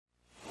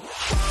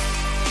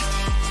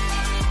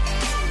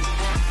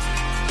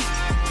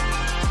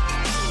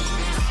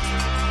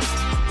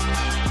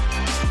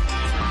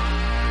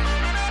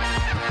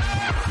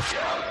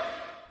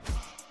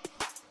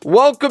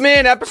Welcome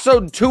in,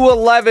 episode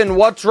 211,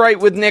 What's Right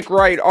with Nick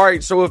Wright. All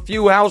right, so a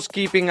few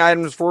housekeeping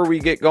items before we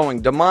get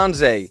going.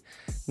 Demonze,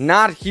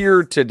 not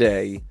here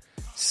today.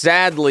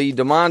 Sadly,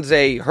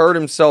 Demonze hurt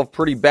himself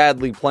pretty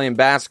badly playing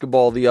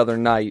basketball the other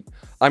night.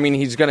 I mean,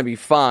 he's going to be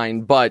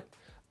fine, but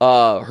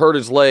hurt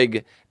his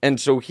leg, and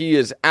so he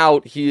is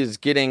out. He is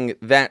getting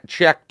that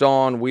checked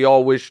on. We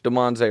all wish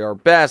Demonze our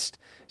best.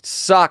 It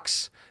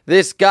sucks.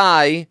 This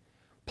guy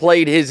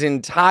played his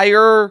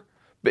entire...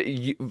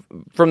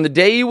 from the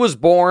day he was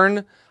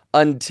born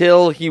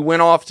until he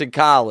went off to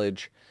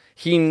college,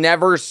 he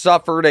never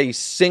suffered a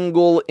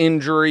single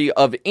injury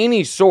of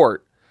any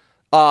sort,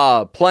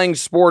 playing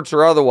sports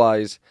or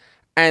otherwise.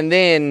 And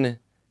then,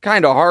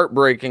 kind of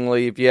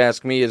heartbreakingly, if you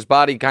ask me, his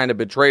body kind of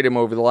betrayed him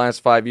over the last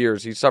 5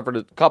 years. He suffered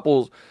a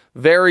couple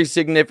very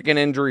significant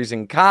injuries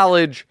in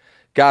college,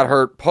 got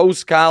hurt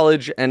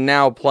post-college, and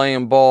now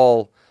playing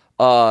ball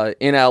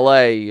in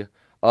LA.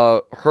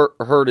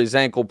 Hurt his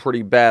ankle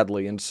pretty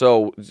badly. And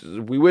so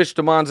we wish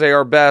Demonze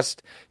our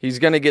best. He's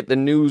going to get the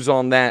news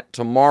on that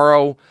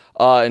tomorrow,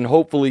 and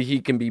hopefully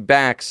he can be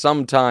back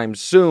sometime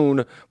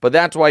soon. But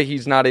that's why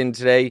he's not in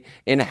today.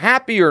 In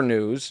happier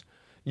news,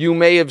 you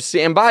may have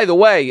seen, and by the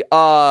way,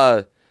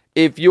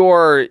 if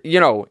you're,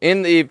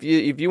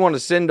 if you want to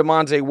send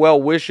Demonze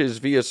well wishes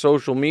via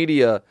social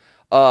media,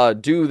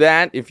 do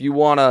that. If you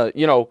want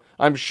to,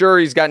 I'm sure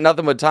he's got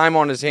nothing but time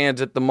on his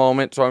hands at the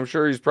moment, so I'm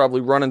sure he's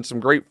probably running some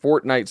great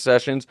Fortnite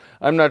sessions.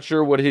 I'm not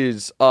sure what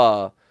his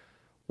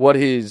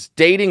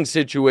dating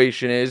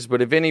situation is,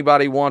 but if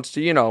anybody wants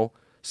to,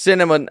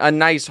 send him a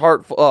nice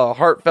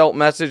heartfelt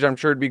message, I'm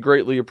sure it'd be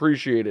greatly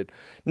appreciated.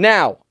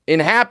 Now, in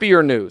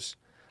happier news,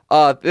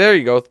 there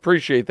you go.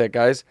 Appreciate that,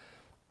 guys.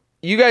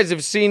 You guys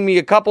have seen me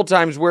a couple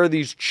times wear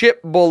these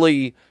Chip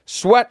Bully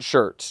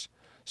sweatshirts.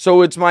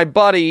 So it's my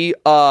buddy,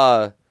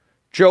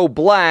 Joe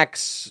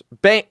Black's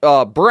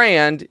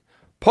brand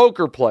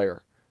poker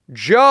player.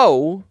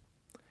 Joe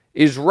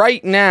is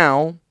right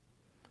now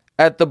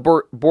at the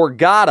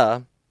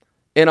Borgata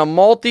in a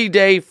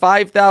multi-day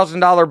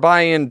 $5,000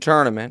 buy-in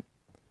tournament.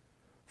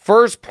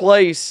 First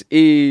place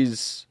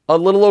is a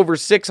little over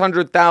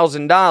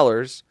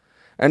 $600,000.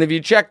 And if you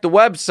check the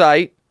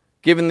website,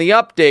 given the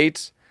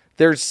updates,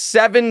 there's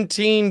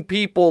 17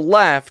 people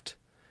left.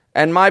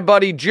 And my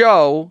buddy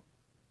Joe,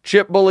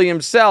 Chip Bully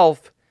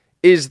himself,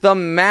 is the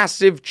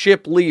massive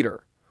chip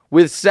leader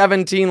with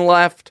 17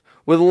 left,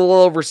 with a little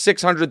over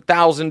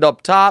 600,000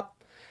 up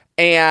top.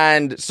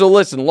 And so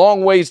listen,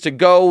 long ways to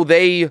go.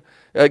 They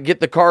get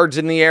the cards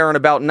in the air in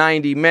about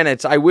 90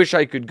 minutes. I wish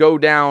I could go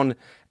down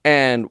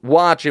and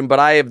watch him, but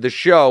I have the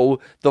show.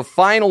 The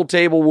final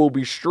table will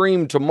be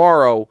streamed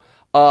tomorrow.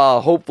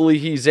 Hopefully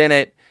he's in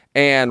it,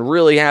 and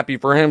really happy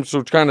for him.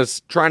 So kind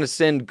of trying to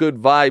send good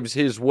vibes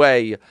his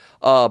way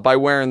by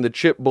wearing the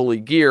Chip Bully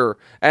gear.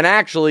 And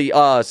actually,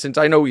 since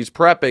I know he's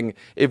prepping,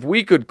 if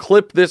we could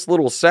clip this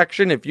little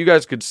section, if you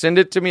guys could send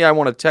it to me, I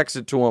want to text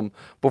it to him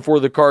before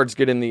the cards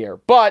get in the air.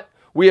 But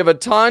we have a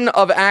ton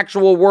of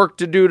actual work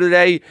to do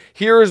today.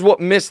 Here is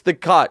what missed the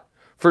cut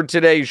for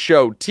today's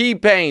show.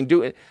 T-Pain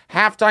doing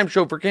halftime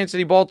show for Kansas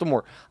City,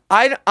 Baltimore.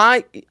 I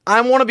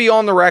want to be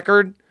on the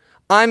record.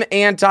 I'm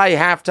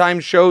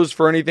anti-halftime shows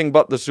for anything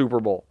but the Super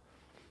Bowl.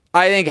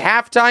 I think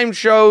halftime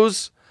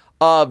shows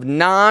of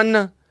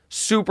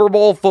non-Super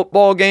Bowl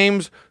football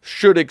games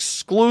should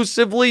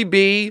exclusively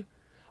be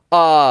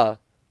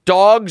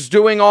dogs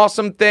doing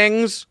awesome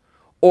things,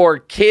 or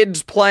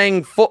kids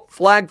playing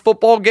flag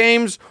football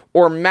games,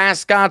 or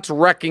mascots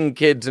wrecking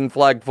kids in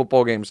flag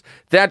football games.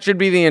 That should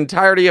be the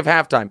entirety of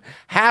halftime.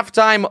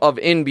 Halftime of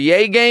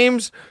NBA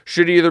games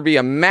should either be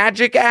a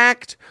magic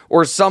act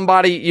or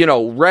somebody,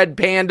 Red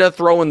Panda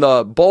throwing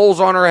the bowls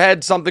on her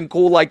head, something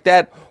cool like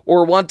that,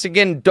 or once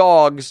again,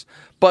 dogs.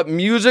 But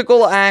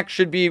musical acts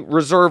should be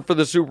reserved for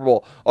the Super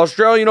Bowl.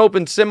 Australian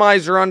Open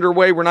semis are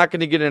underway. We're not going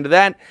to get into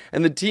that.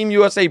 And the Team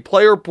USA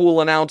player pool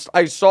announced.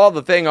 I saw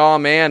the thing. Oh,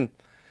 man.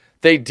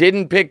 They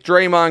didn't pick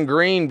Draymond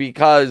Green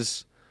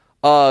because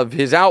of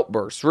his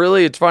outbursts.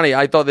 Really, it's funny.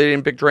 I thought they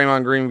didn't pick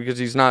Draymond Green because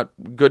he's not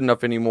good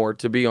enough anymore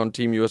to be on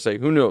Team USA.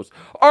 Who knows?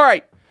 All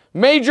right.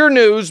 Major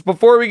news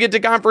before we get to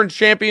Conference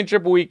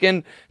Championship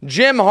weekend.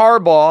 Jim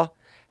Harbaugh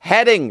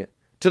heading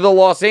to the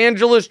Los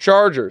Angeles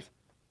Chargers.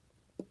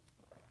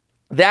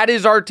 That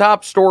is our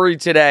top story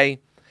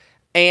today.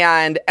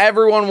 And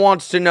everyone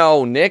wants to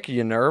know, Nick,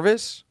 you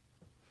nervous?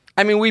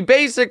 I mean, we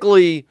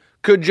basically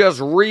could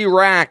just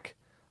re-rack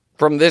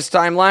from this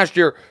time last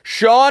year.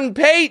 Sean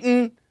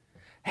Payton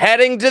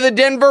heading to the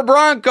Denver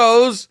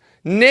Broncos.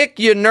 Nick,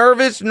 you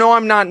nervous? No,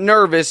 I'm not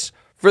nervous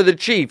for the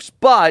Chiefs.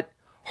 But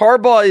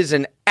Harbaugh is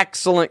an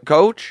excellent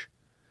coach.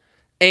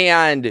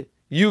 And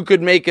you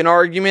could make an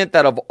argument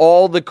that of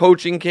all the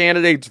coaching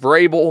candidates,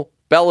 Vrabel,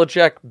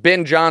 Belichick,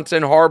 Ben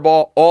Johnson,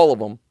 Harbaugh, all of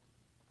them,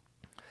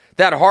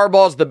 that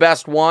Harbaugh's the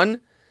best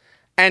one.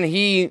 And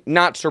he,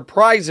 not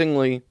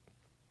surprisingly,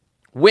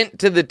 went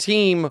to the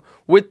team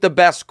with the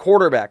best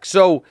quarterback.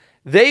 So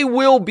they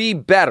will be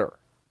better.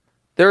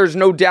 There's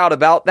no doubt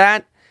about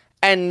that.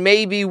 And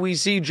maybe we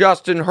see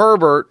Justin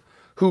Herbert,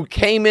 who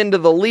came into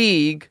the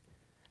league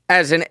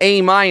as an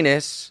A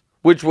minus,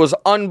 which was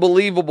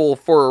unbelievable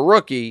for a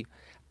rookie,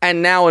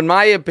 and now, in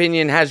my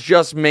opinion, has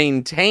just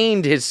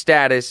maintained his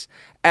status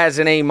as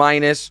an A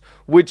minus,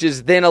 which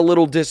is then a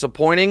little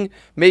disappointing.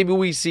 Maybe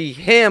we see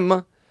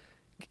him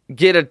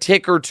get a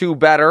tick or two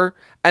better,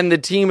 and the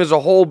team as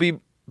a whole be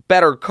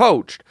better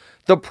coached.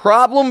 The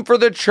problem for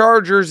the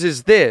Chargers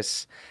is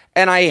this,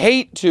 and I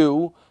hate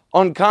to,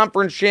 on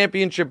Conference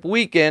Championship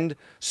weekend,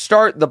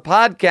 start the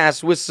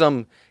podcast with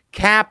some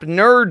cap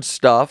nerd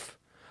stuff,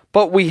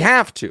 but we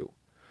have to.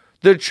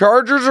 The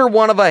Chargers are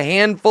one of a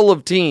handful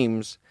of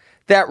teams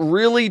that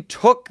really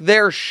took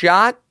their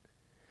shot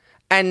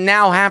and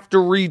now have to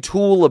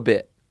retool a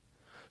bit.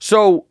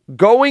 So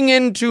going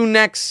into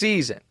next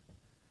season,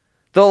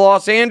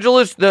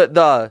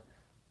 the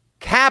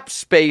cap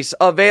space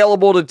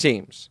available to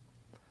teams.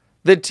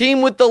 The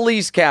team with the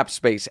least cap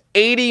space,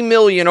 $80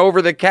 million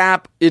over the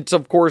cap, it's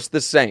of course the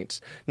Saints.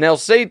 Now,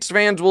 Saints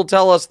fans will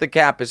tell us the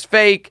cap is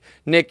fake.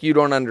 Nick, you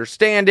don't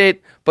understand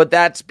it, but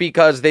that's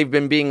because they've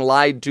been being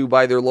lied to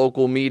by their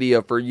local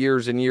media for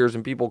years and years,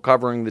 and people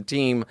covering the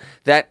team.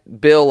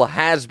 That bill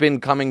has been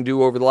coming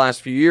due over the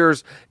last few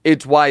years.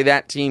 It's why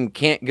that team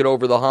can't get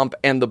over the hump,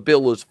 and the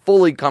bill is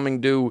fully coming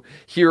due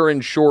here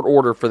in short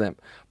order for them.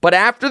 But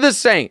after the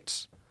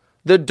Saints,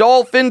 the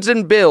Dolphins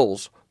and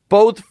Bills,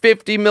 both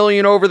 $50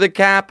 million over the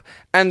cap,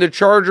 and the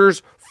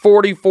Chargers,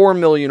 $44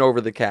 million over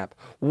the cap.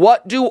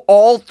 What do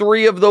all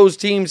three of those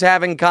teams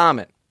have in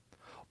common?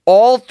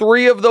 All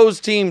three of those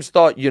teams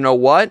thought, you know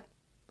what?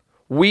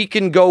 We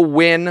can go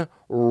win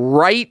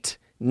right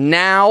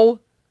now.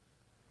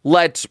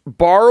 Let's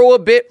borrow a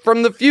bit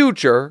from the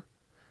future.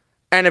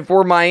 And if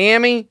we're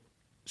Miami,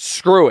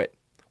 screw it.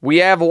 We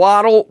have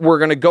Waddle. We're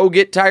going to go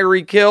get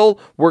Tyreek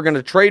Hill. We're going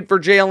to trade for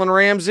Jalen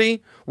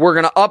Ramsey. We're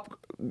going to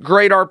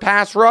upgrade our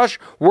pass rush.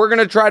 We're going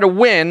to try to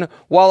win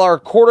while our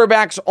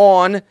quarterback's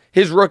on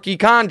his rookie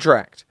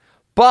contract.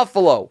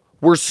 Buffalo,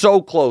 we're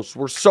so close.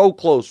 We're so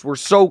close. We're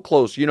so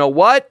close. You know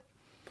what?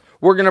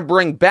 We're going to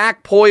bring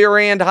back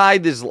Poyer and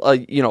Hyde. This,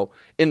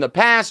 in the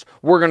past,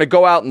 we're going to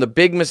go out in the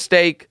big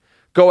mistake,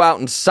 go out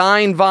and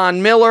sign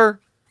Von Miller.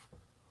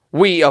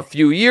 A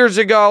few years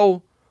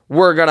ago,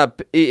 we're going to,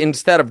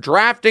 instead of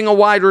drafting a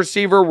wide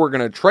receiver, we're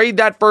going to trade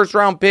that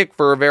first-round pick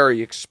for a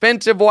very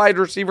expensive wide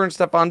receiver in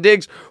Stephon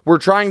Diggs. We're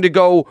trying to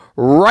go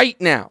right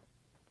now.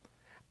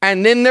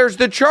 And then there's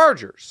the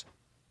Chargers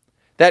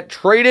that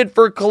traded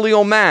for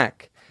Khalil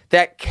Mack,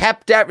 that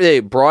they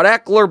brought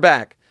Eckler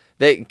back,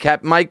 they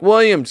kept Mike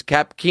Williams,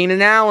 kept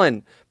Keenan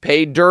Allen,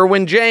 paid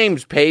Derwin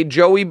James, paid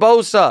Joey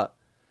Bosa,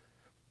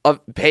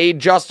 paid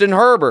Justin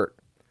Herbert.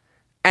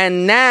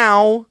 And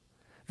now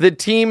the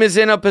team is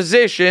in a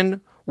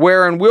position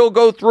where, and we'll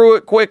go through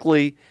it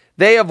quickly,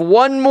 they have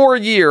one more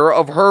year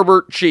of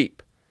Herbert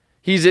cheap.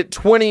 He's at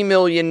 $20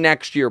 million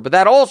next year, but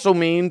that also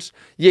means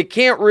you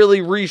can't really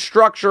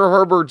restructure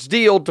Herbert's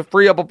deal to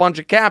free up a bunch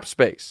of cap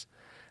space.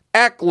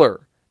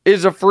 Eckler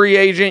is a free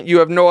agent. You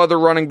have no other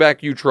running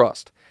back you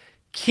trust.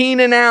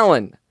 Keenan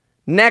Allen,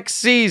 next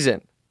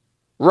season,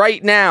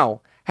 right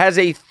now, has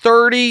a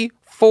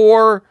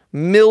 $34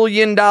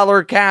 million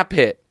cap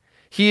hit.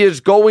 He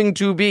is going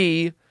to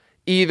be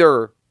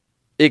either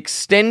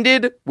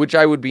extended, which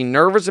I would be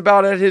nervous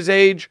about at his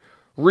age,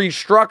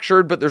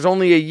 restructured, but there's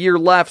only a year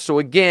left, so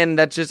again,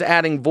 that's just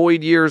adding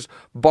void years,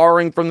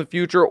 borrowing from the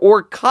future,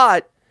 or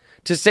cut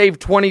to save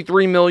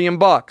 $23 million.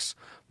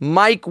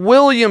 Mike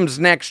Williams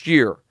next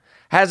year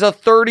has a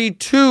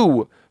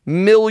 $32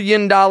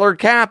 million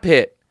cap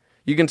hit.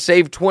 You can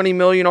save $20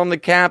 million on the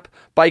cap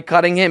by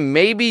cutting him.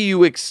 Maybe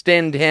you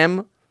extend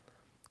him,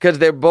 because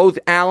they're both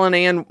Allen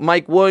and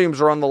Mike Williams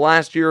are on the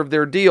last year of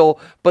their deal,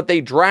 but they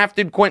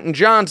drafted Quentin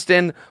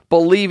Johnston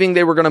believing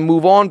they were going to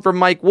move on from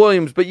Mike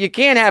Williams. But you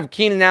can't have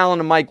Keenan Allen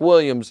and Mike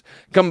Williams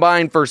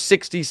combined for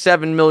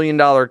 $67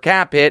 million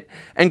cap hit.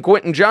 And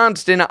Quentin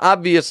Johnston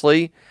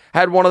obviously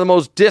had one of the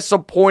most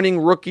disappointing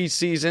rookie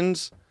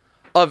seasons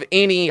of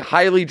any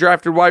highly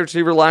drafted wide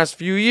receiver last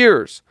few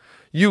years.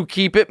 You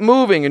keep it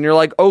moving, and you're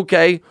like,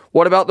 okay,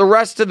 what about the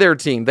rest of their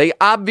team? They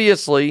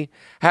obviously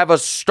have a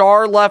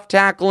star left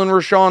tackle in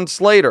Rashawn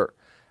Slater.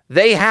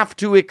 They have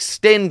to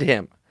extend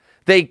him.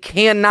 They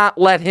cannot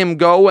let him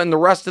go, and the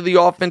rest of the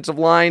offensive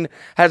line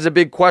has a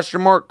big question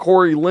mark.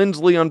 Corey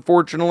Linsley,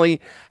 unfortunately,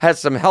 has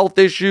some health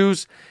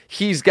issues.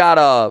 He's got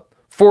a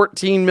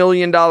 $14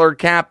 million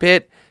cap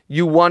hit.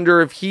 You wonder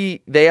if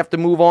they have to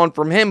move on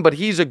from him, but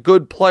he's a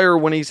good player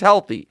when he's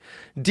healthy.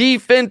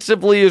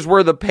 Defensively is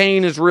where the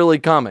pain is really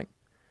coming.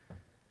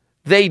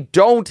 They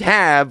don't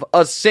have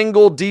a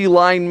single D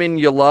lineman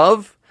you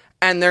love,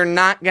 and they're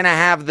not going to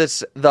have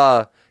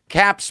the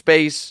cap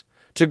space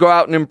to go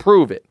out and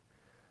improve it.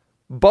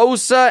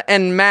 Bosa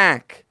and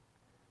Mack.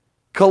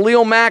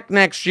 Khalil Mack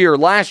next year,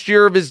 last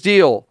year of his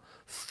deal,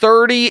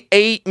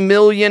 $38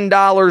 million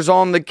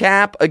on the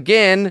cap.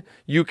 Again,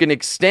 you can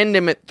extend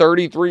him at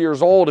 33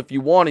 years old if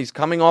you want. He's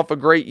coming off a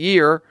great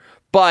year,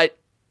 but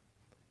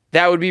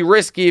that would be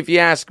risky if you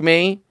ask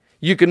me.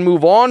 You can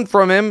move on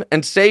from him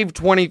and save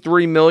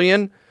 $23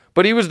 million,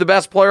 but he was the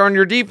best player on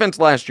your defense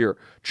last year.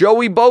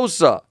 Joey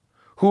Bosa,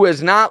 who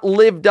has not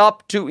lived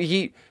up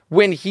to,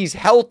 when he's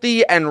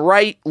healthy and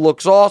right,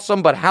 looks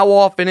awesome, but how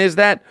often is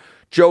that?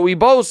 Joey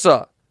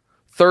Bosa,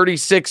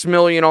 $36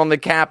 million on the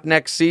cap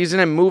next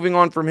season, and moving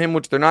on from him,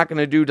 which they're not going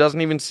to do,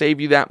 doesn't even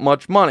save you that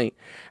much money.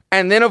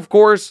 And then, of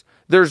course,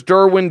 there's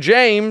Derwin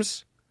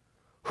James,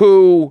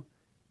 who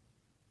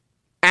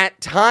at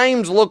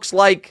times looks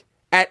like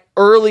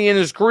early in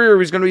his career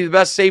he's going to be the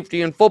best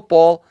safety in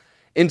football.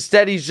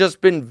 Instead, he's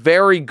just been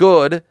very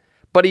good,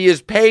 but he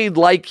is paid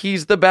like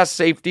he's the best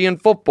safety in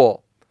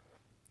football.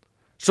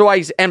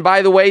 And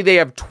by the way, they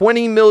have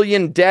 $20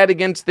 million dead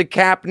against the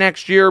cap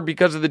next year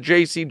because of the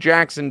J.C.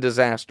 Jackson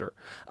disaster.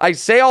 I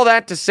say all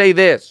that to say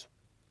this.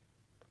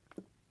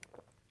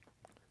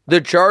 The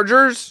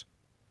Chargers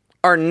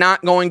are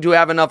not going to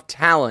have enough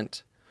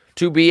talent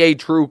to be a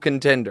true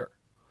contender.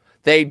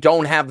 They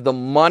don't have the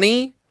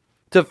money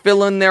to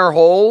fill in their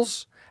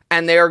holes,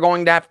 and they are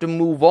going to have to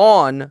move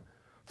on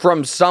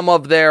from some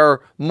of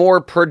their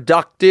more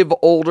productive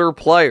older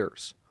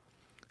players.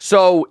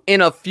 So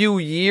in a few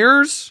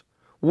years,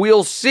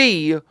 we'll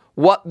see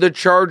what the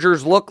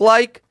Chargers look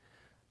like.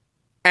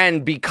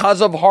 And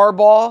because of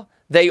Harbaugh,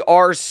 they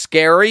are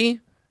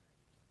scary,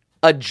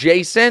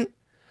 adjacent.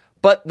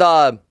 But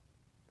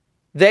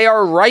they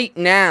are right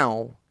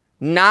now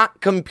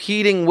not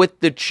competing with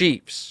the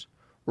Chiefs.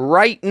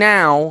 Right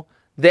now,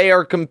 they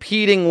are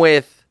competing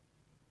with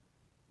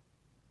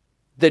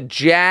the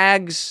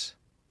Jags,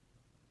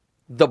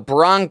 the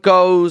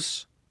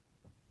Broncos,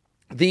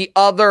 the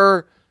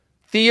other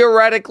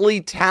theoretically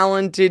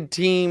talented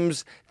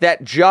teams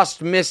that just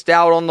missed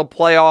out on the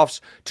playoffs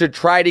to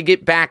try to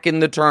get back in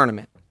the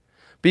tournament.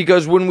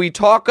 Because when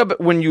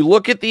you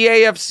look at the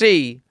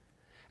AFC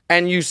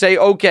and you say,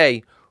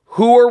 okay,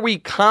 who are we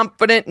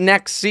confident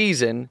next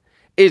season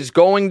is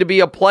going to be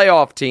a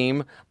playoff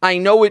team? I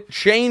know it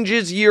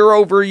changes year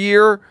over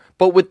year,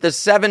 but with the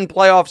 7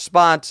 playoff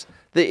spots,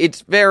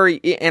 it's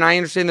and I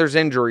understand there's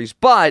injuries,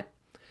 but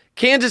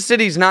Kansas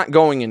City's not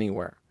going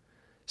anywhere.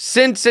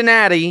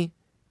 Cincinnati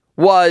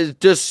was,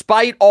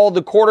 despite all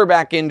the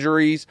quarterback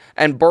injuries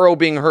and Burrow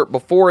being hurt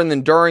before and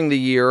then during the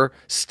year,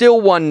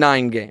 still won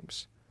 9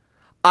 games.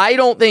 I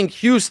don't think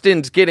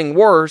Houston's getting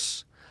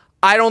worse.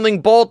 I don't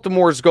think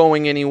Baltimore's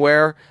going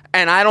anywhere.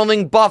 And I don't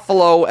think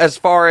Buffalo, as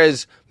far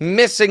as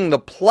missing the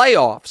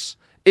playoffs,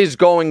 is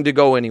going to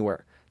go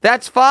anywhere.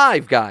 That's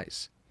 5,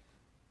 guys.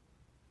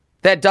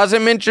 That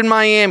doesn't mention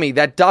Miami.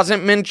 That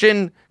doesn't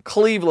mention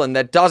Cleveland.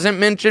 That doesn't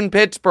mention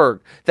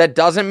Pittsburgh. That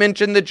doesn't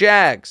mention the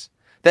Jags.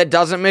 That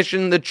doesn't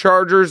mention the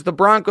Chargers, the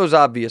Broncos,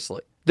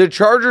 obviously. The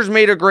Chargers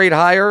made a great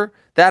hire.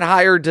 That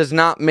hire does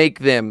not make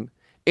them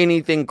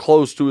anything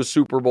close to a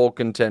Super Bowl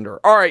contender.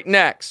 All right,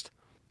 next.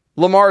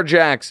 Lamar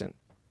Jackson.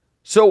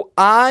 So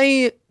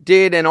I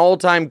did an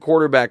all-time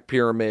quarterback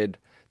pyramid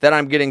that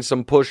I'm getting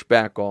some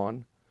pushback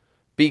on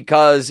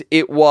because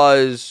it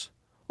was,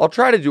 I'll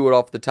try to do it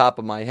off the top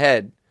of my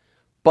head,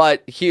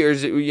 but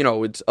here's,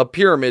 it's a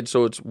pyramid,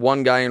 so it's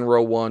one guy in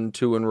row 1,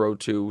 2 in row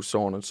 2,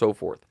 so on and so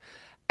forth.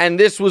 And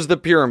this was the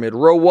pyramid.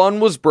 Row 1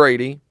 was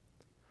Brady.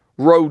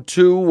 Row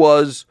 2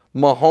 was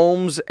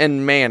Mahomes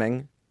and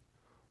Manning.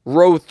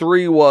 Row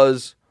 3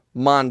 was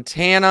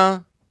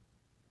Montana,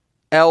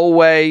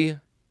 Elway,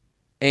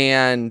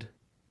 and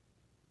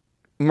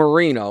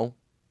Marino.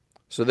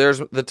 So there's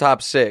the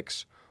top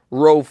 6.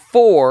 Row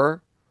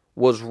 4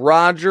 was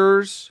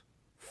Rodgers,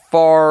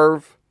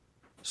 Favre,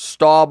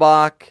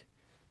 Staubach,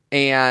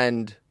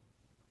 and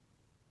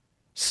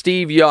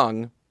Steve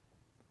Young.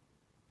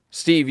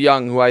 Steve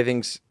Young, who I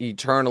think's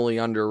eternally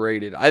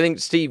underrated. I think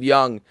Steve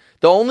Young,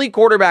 the only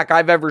quarterback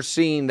I've ever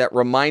seen that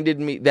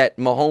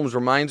Mahomes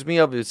reminds me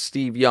of is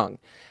Steve Young.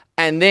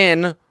 And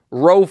then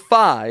row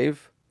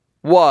 5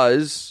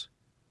 was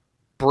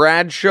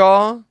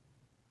Bradshaw,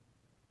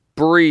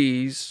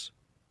 Breeze,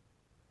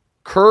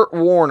 Kurt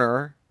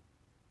Warner,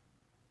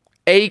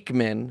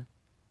 Aikman,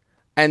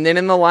 and then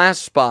in the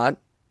last spot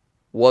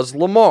was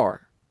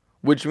Lamar,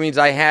 which means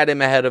I had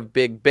him ahead of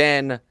Big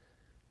Ben,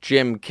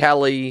 Jim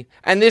Kelly,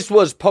 and this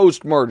was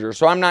post-merger,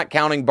 so I'm not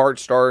counting Bart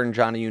Starr and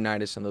Johnny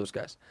Unitas and those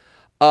guys.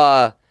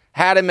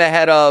 Had him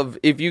ahead of,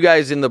 if you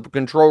guys in the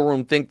control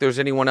room think there's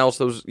anyone else,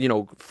 those,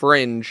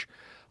 fringe,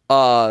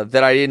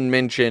 that I didn't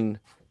mention,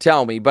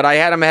 tell me. But I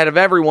had him ahead of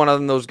every one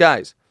of those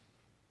guys.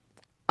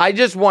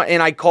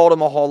 And I called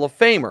him a Hall of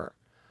Famer.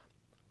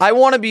 I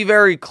want to be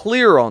very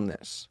clear on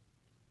this.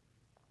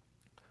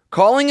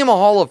 Calling him a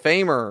Hall of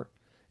Famer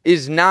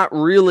is not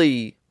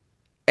really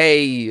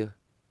a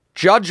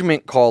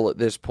judgment call at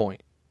this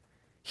point.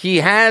 He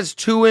has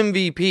 2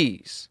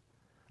 MVPs.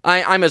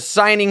 I'm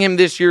assigning him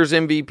this year's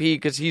MVP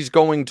because he's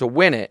going to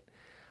win it.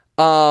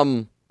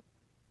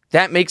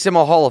 That makes him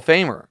a Hall of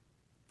Famer.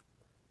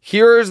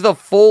 Here is the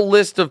full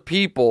list of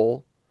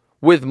people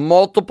with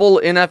multiple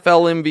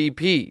NFL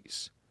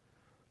MVPs.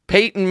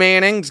 Peyton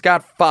Manning's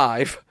got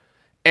 5.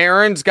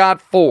 Aaron's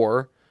got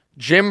 4.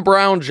 Jim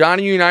Brown,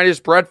 Johnny Unitas,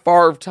 Brett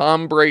Favre,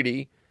 Tom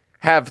Brady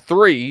have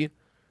 3.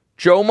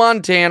 Joe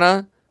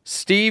Montana,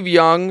 Steve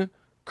Young,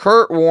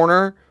 Kurt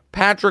Warner,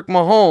 Patrick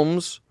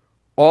Mahomes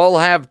all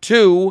have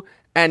 2.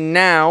 And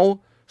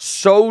now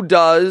So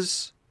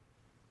does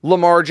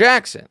Lamar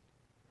Jackson.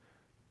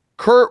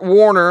 Kurt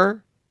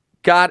Warner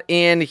got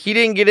in. He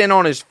didn't get in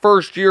on his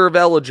first year of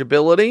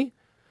eligibility,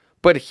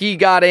 but he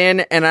got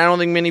in, and I don't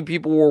think many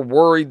people were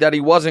worried that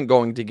he wasn't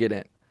going to get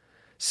in.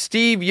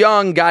 Steve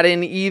Young got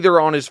in either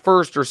on his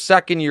first or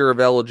second year of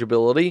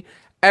eligibility.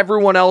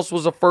 Everyone else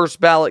was a first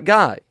ballot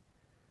guy.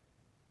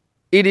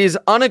 It is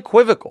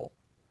unequivocal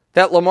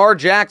that Lamar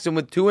Jackson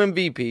with 2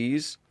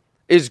 MVPs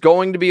is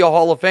going to be a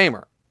Hall of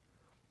Famer.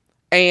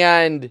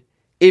 And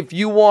if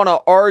you want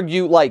to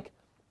argue like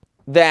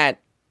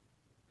that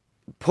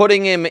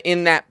putting him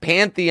in that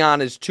pantheon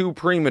is too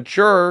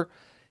premature,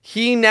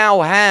 he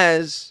now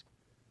has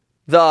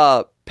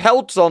the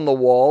pelts on the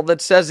wall that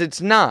says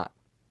it's not.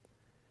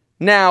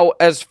 Now,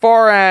 as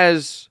far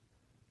as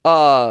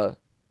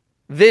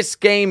this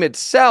game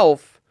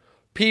itself,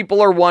 people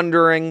are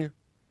wondering,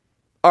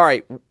 all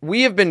right,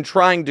 we have been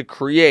trying to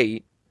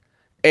create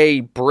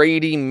a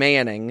Brady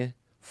Manning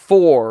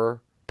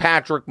for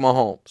Patrick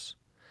Mahomes.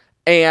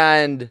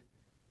 And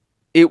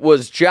it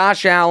was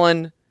Josh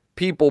Allen.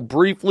 People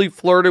briefly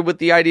flirted with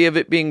the idea of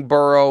it being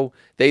Burrow.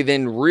 They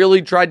then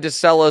really tried to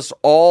sell us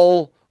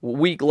all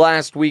week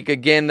last week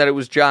again that it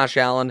was Josh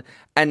Allen.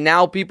 And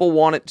now people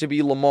want it to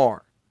be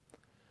Lamar.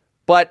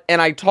 But,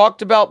 and I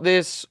talked about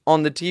this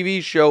on the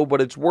TV show,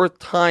 but it's worth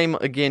time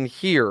again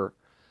here.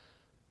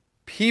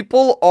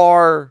 People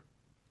are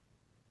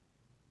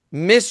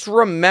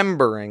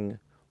misremembering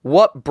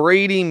what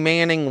Brady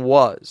Manning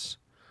was.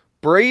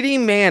 Brady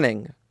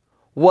Manning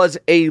was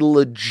a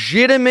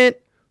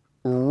legitimate,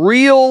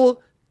 real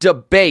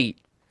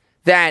debate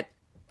that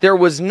there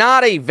was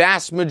not a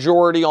vast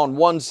majority on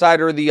one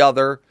side or the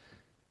other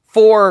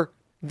for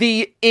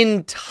the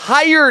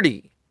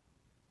entirety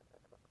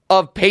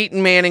of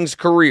Peyton Manning's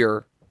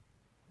career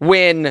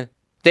when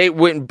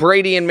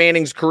Brady and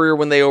Manning's career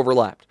when they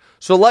overlapped.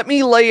 So let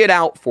me lay it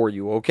out for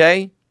you,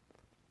 okay?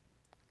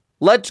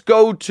 Let's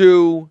go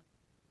to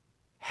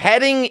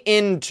heading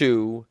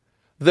into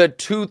the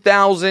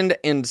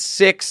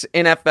 2006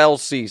 NFL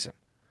season.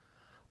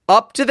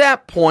 Up to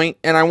that point,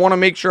 and I want to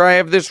make sure I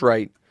have this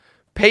right,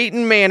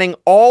 Peyton Manning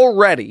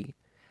already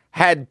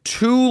had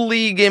 2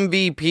 league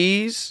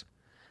MVPs,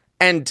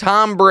 and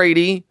Tom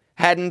Brady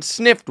hadn't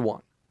sniffed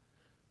one.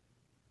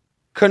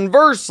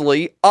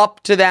 Conversely,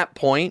 up to that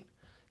point,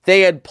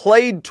 they had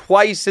played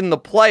twice in the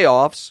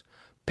playoffs.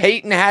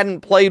 Peyton hadn't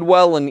played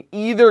well in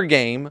either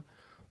game.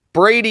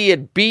 Brady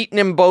had beaten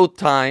him both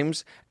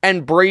times,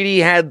 and Brady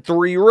had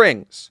 3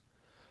 rings.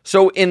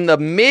 So in the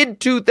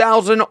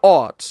mid-2000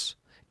 aughts,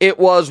 it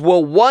was,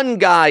 well, one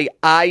guy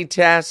eye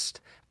test,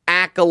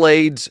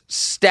 accolades,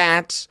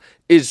 stats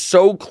is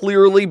so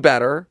clearly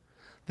better.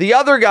 The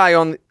other guy,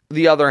 on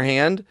the other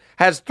hand,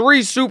 has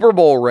 3 Super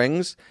Bowl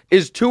rings,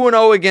 is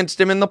 2-0 against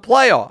him in the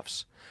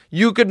playoffs.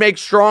 You could make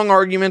strong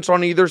arguments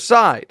on either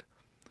side.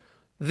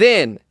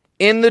 Then,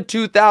 in the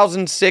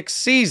 2006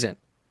 season,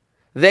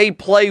 they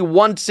play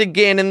once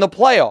again in the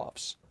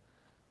playoffs.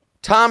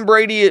 Tom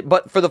Brady,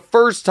 but for the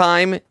first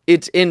time,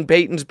 it's in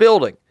Peyton's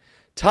building.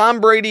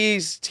 Tom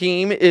Brady's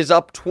team is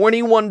up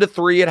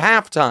 21-3 at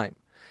halftime.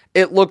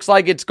 It looks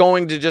like it's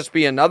going to just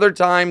be another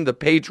time the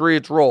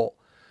Patriots roll.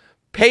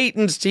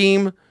 Peyton's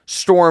team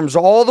storms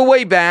all the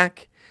way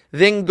back,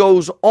 then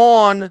goes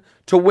on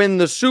to win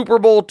the Super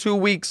Bowl 2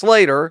 weeks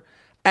later,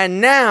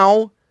 and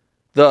now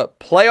the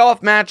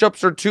playoff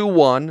matchups are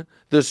 2-1,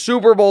 the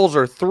Super Bowls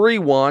are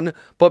 3-1,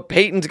 but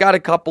Peyton's got a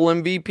couple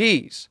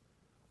MVPs.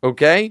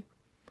 Okay?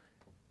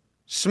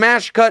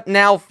 Smash cut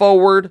now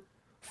forward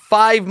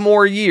 5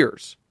 more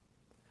years.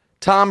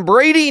 Tom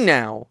Brady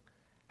now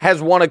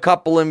has won a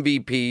couple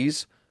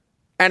MVPs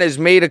and has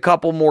made a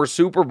couple more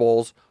Super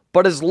Bowls,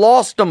 but has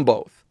lost them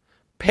both.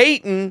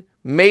 Peyton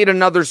made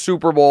another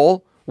Super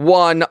Bowl,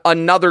 won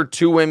another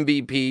 2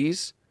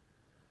 MVPs,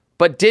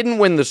 but didn't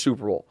win the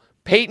Super Bowl.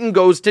 Peyton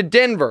goes to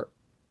Denver.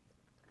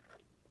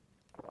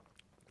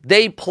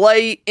 They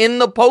play in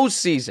the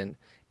postseason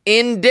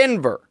in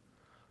Denver.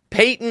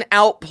 Peyton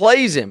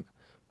outplays him.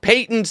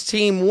 Peyton's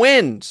team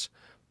wins.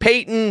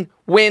 Peyton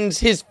wins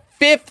his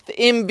 5th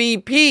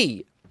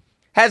MVP.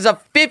 Has a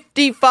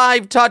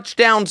 55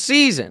 touchdown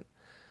season.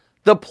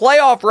 The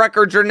playoff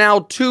records are now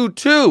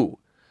 2-2.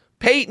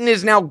 Peyton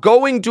is now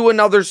going to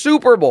another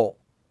Super Bowl.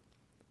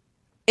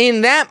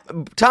 In that,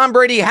 Tom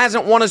Brady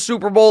hasn't won a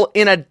Super Bowl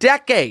in a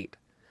decade.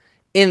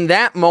 In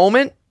that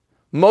moment,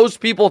 most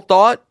people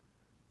thought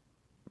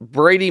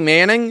Brady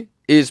Manning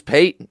is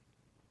Peyton.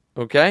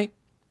 Okay?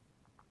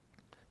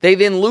 They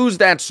then lose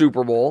that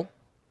Super Bowl.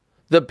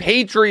 The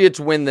Patriots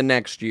win the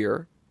next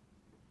year.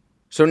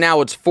 So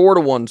now it's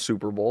 4-1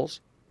 Super Bowls.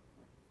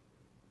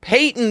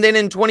 Peyton then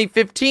in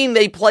 2015,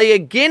 they play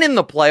again in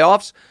the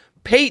playoffs.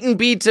 Peyton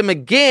beats him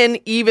again,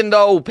 even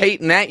though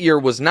Peyton that year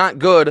was not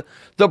good.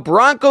 The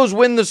Broncos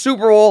win the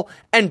Super Bowl,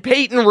 and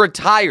Peyton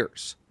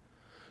retires.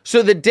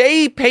 So the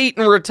day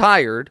Peyton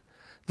retired,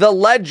 the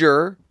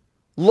ledger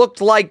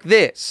looked like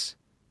this.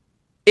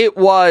 It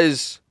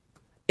was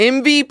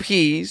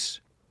MVPs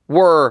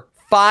were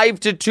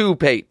 5-2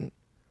 Peyton.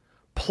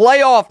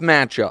 Playoff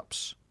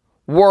matchups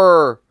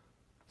were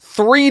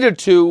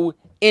 3-2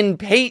 in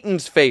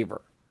Peyton's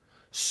favor.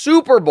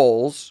 Super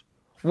Bowls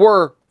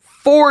were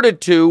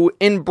 4-2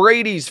 in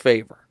Brady's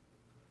favor.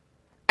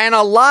 And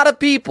a lot of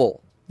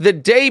people, the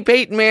day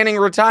Peyton Manning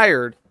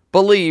retired,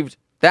 believed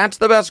that's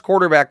the best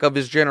quarterback of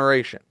his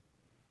generation.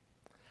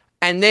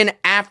 And then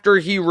after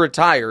he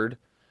retired,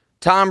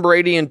 Tom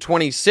Brady in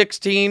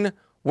 2016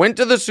 went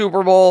to the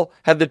Super Bowl,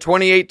 had the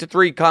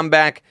 28-3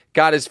 comeback,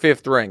 got his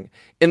 5th ring.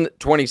 In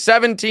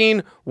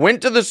 2017,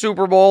 went to the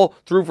Super Bowl,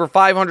 threw for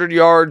 500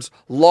 yards,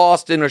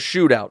 lost in a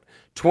shootout,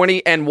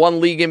 and won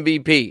league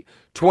MVP.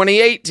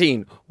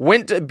 2018,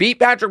 went to beat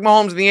Patrick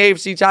Mahomes in the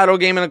AFC title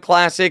game in a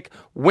classic,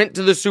 went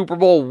to the Super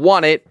Bowl,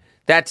 won it.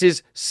 That's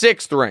his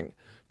 6th ring.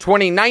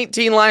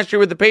 2019, last year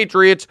with the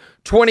Patriots.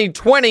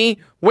 2020,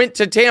 went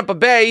to Tampa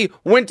Bay,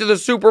 went to the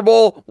Super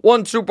Bowl,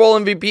 won Super Bowl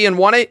MVP and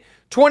won it.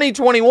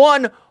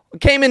 2021,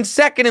 came in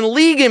 2nd in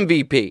league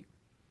MVP.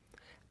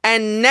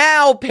 And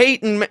now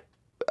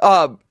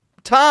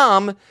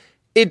Tom,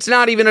 it's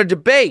not even a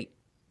debate.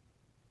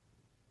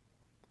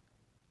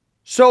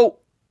 So,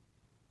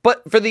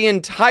 but for the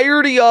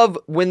entirety of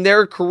when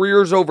their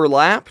careers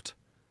overlapped,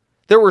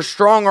 there were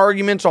strong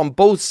arguments on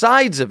both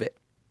sides of it.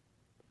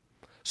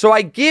 So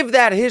I give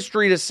that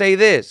history to say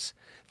this.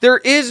 There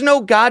is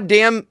no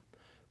goddamn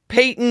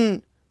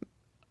Peyton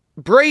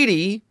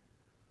Brady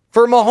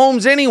for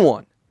Mahomes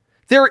anyone.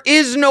 There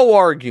is no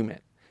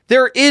argument.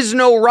 There is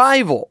no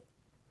rival.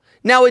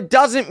 Now, it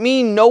doesn't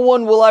mean no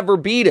one will ever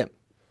beat him.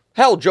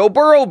 Hell, Joe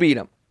Burrow beat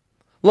him.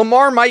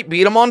 Lamar might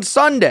beat him on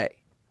Sunday.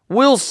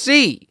 We'll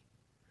see.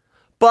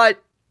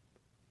 But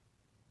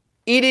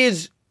it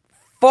is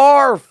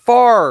far,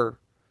 far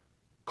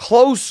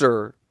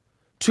closer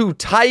to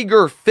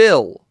Tiger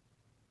Phil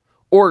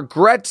or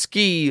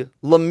Gretzky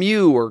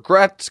Lemieux or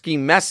Gretzky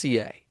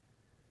Messier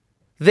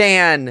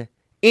than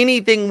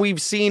anything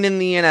we've seen in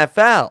the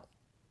NFL,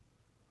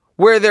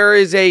 where there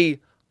is a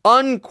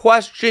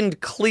unquestioned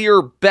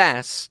clear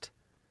best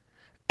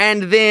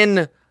and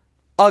then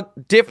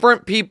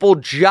different people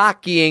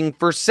jockeying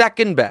for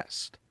second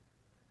best.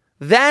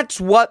 That's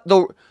what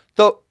the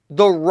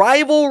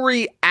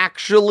rivalry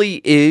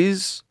actually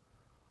is.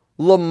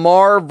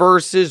 Lamar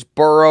versus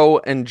Burrow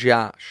and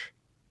Josh.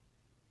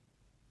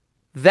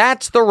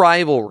 That's the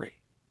rivalry.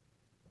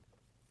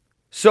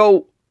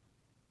 So,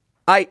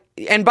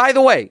 and by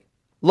the way,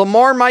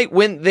 Lamar might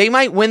win. They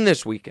might win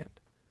this weekend.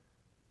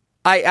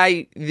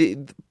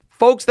 The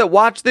folks that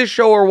watch this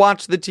show or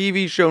watch the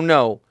TV show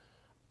know,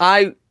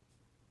 I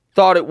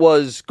thought it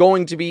was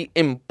going to be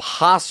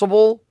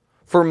impossible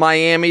for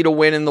Miami to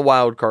win in the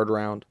wild card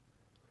round.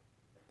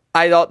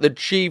 I thought the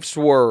Chiefs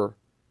were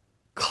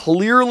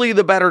clearly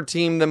the better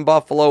team than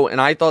Buffalo,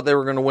 and I thought they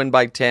were going to win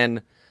by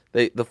 10.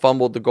 The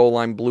fumble at the goal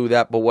line blew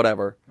that, but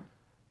whatever.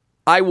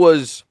 I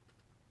was,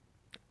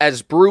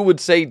 as Brew would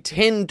say,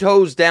 10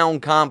 toes down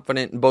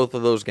confident in both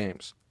of those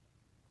games.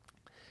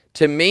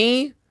 To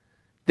me,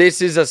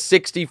 this is a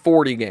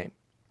 60-40 game.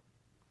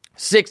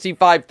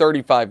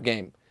 65-35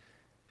 game.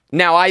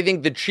 Now, I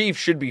think the Chiefs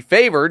should be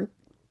favored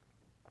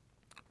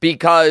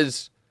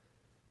because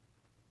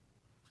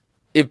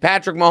if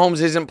Patrick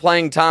Mahomes isn't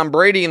playing Tom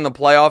Brady in the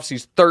playoffs,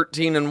 he's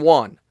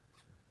 13-1.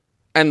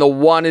 And the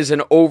 1 is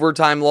an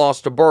overtime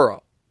loss to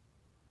Burrow.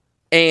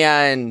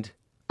 And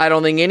I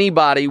don't think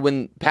anybody,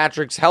 when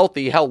Patrick's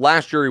healthy, hell,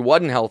 last year he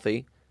wasn't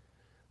healthy.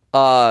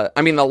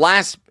 The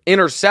last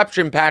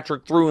interception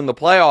Patrick threw in the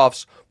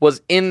playoffs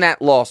was in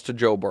that loss to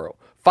Joe Burrow.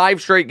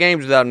 5 straight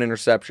games without an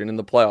interception in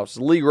the playoffs.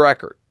 League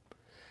record.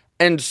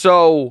 And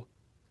so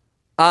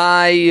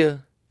I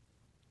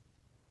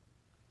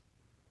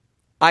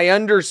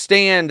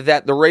understand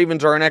that the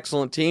Ravens are an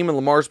excellent team and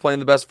Lamar's playing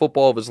the best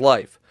football of his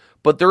life.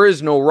 But there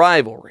is no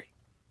rivalry.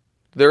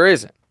 There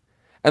isn't.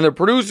 And the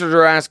producers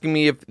are asking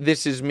me if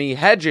this is me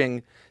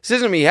hedging. This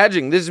isn't me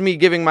hedging. This is me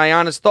giving my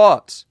honest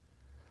thoughts.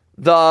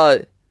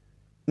 No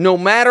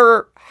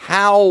matter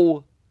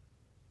how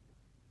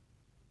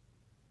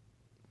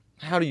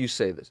do you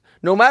say this?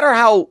 No matter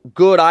how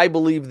good I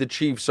believe the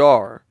Chiefs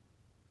are,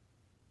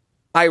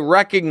 I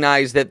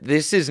recognize that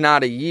this is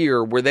not a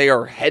year where they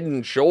are head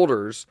and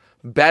shoulders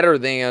better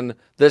than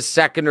the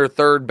second or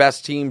third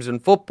best teams in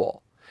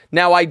football.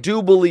 Now, I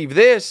do believe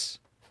this.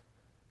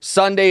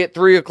 Sunday at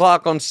 3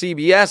 o'clock on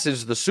CBS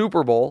is the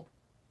Super Bowl.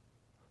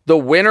 The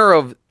winner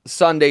of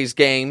Sunday's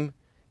game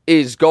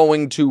is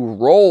going to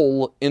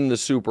roll in the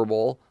Super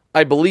Bowl.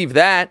 I believe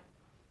that.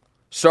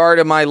 Sorry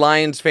to my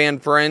Lions fan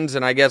friends,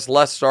 and I guess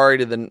less sorry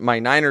to my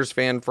Niners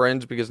fan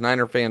friends because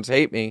Niner fans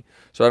hate me,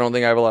 so I don't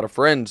think I have a lot of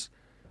friends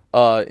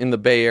in the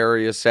Bay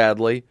Area,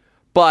 sadly.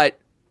 But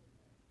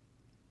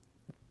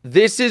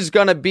this is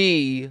going to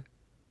be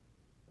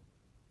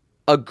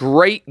a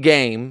great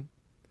game.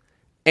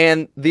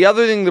 And the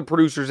other thing the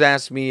producers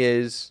asked me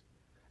is,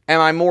 am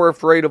I more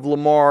afraid of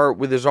Lamar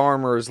with his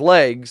arm or his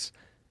legs?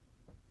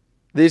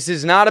 This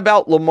is not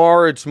about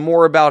Lamar. It's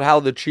more about how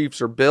the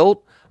Chiefs are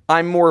built.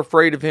 I'm more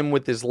afraid of him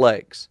with his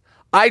legs.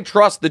 I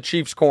trust the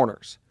Chiefs'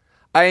 corners.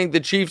 I think the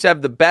Chiefs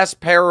have the best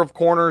pair of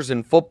corners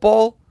in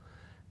football.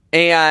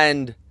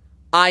 And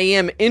I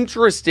am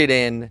interested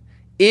in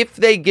if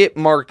they get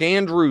Mark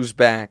Andrews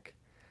back,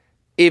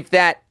 if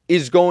that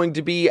is going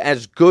to be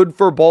as good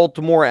for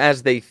Baltimore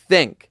as they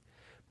think.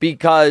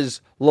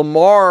 Because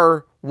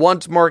Lamar,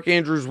 once Mark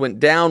Andrews went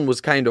down, was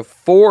kind of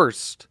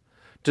forced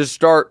to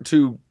start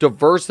to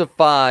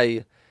diversify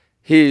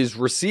his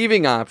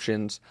receiving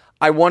options.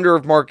 I wonder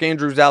if Mark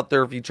Andrews out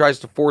there, if he tries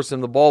to force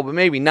him the ball, but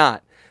maybe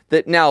not.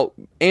 That now,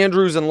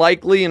 Andrews and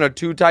Likely in a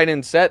 2 tight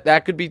end set,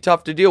 that could be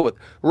tough to deal with.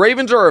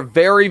 Ravens are a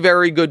very,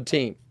 very good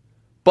team.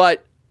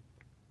 But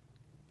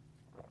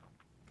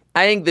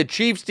I think the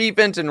Chiefs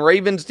defense and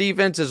Ravens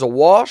defense is a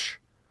wash.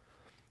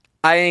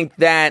 I think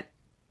that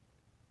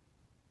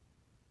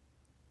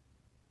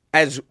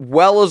as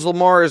well as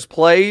Lamar has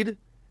played,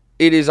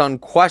 it is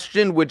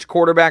unquestioned which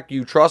quarterback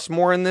you trust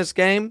more in this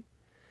game.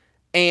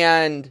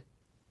 And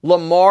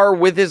Lamar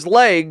with his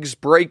legs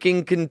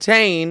breaking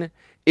contain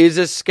is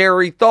a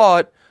scary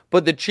thought,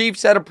 but the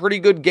Chiefs had a pretty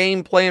good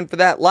game plan for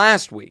that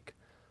last week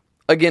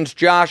against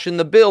Josh and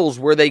the Bills,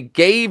 where they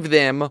gave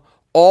them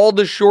all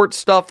the short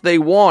stuff they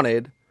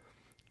wanted,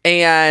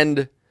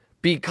 and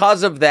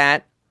because of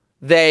that,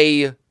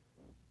 they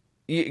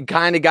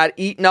kind of got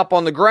eaten up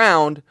on the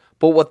ground,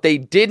 but what they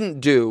didn't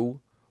do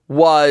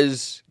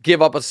was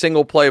give up a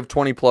single play of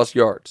 20-plus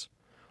yards.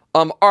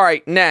 All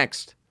right,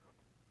 next.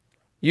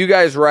 You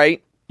guys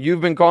right.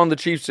 You've been calling the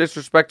Chiefs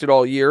disrespected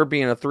all year.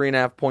 Being a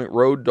 3.5-point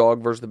road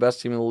dog versus the best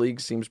team in the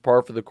league seems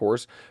par for the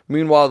course.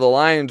 Meanwhile, the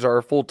Lions are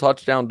a full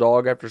touchdown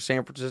dog after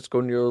San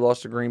Francisco nearly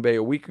lost to Green Bay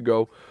a week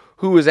ago,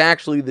 who is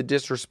actually the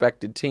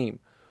disrespected team.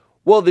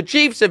 Well, the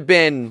Chiefs have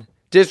been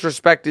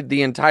disrespected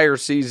the entire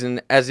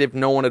season as if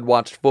no one had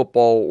watched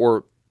football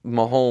or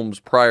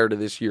Mahomes prior to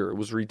this year. It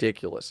was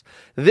ridiculous.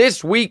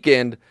 This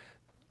weekend,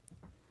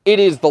 it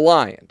is the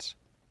Lions.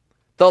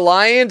 The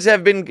Lions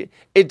have been...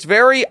 It's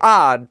very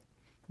odd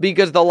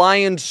because the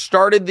Lions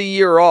started the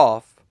year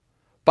off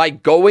by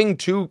going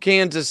to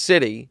Kansas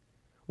City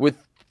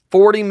with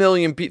 30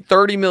 million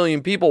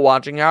people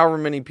watching, however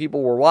many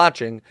people were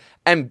watching,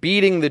 and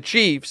beating the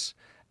Chiefs.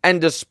 And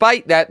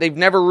despite that, they've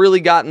never really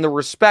gotten the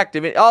respect.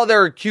 I mean,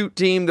 they're a cute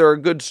team. They're a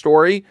good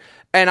story.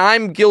 And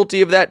I'm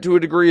guilty of that to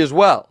a degree as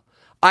well.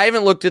 I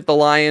haven't looked at the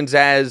Lions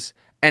as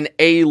an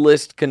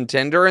A-list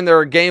contender, and they're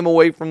a game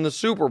away from the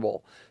Super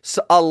Bowl.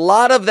 So a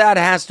lot of that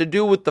has to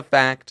do with the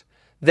fact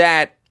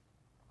that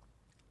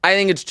I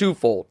think it's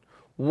twofold.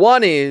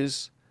 One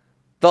is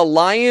the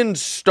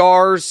Lions'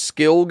 star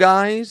skill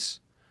guys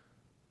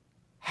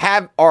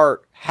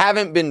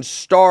haven't been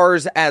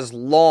stars as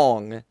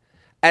long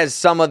as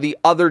some of the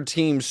other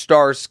team's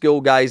star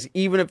skill guys,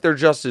 even if they're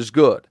just as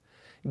good.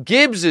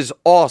 Gibbs is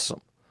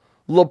awesome.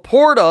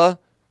 Laporta,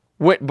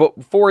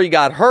 before he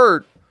got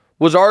hurt,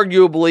 was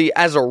arguably,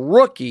 as a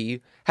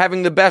rookie,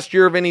 having the best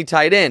year of any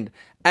tight end.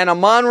 And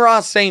Amon-Ra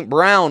St.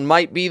 Brown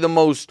might be the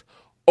most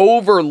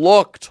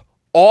overlooked,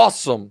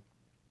 awesome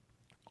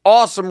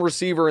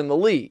receiver in the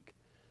league.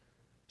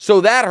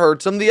 So that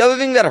hurts him. The other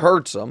thing that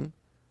hurts him,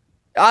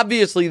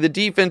 obviously the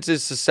defense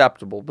is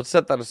susceptible, but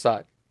set that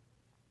aside.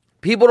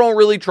 People don't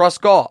really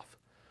trust Goff.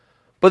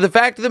 But the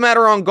fact of the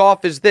matter on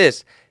Goff is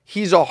this.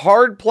 He's a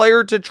hard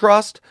player to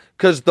trust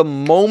because the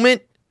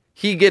moment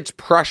he gets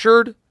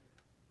pressured,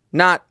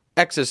 not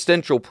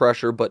existential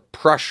pressure, but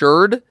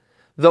pressured,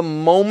 the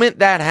moment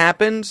that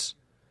happens,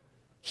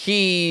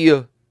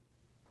 he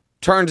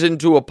turns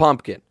into a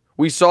pumpkin.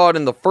 We saw it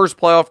in the first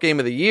playoff game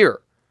of the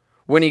year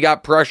when he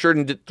got pressured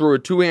and threw a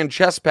 2-hand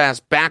chest pass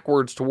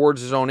backwards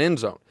towards his own end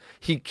zone.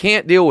 He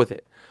can't deal with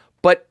it.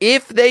 But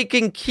if they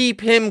can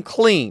keep him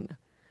clean,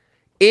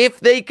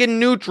 if they can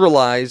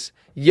neutralize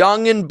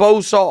Young and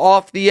Bosa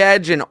off the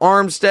edge and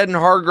Armstead and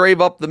Hargrave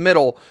up the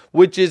middle,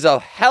 which is a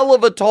hell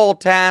of a tall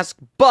task,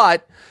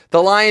 but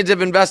the Lions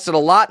have invested a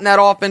lot in that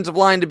offensive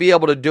line to be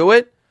able to do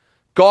it,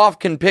 Goff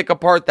can pick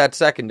apart that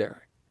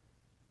secondary.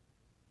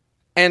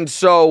 And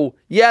so,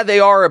 yeah, they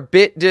are a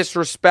bit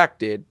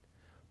disrespected,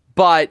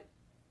 but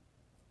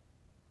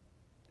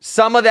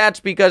some of that's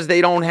because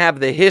they don't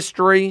have the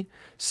history.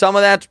 Some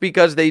of that's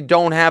because they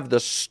don't have the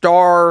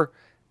star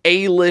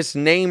A-list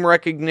name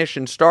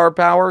recognition star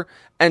power.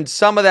 And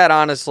some of that,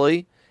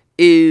 honestly,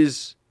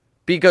 is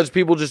because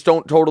people just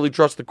don't totally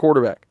trust the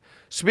quarterback.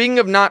 Speaking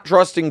of not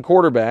trusting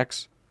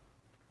quarterbacks,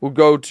 we'll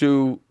go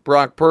to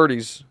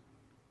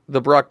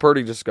the Brock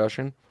Purdy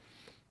discussion.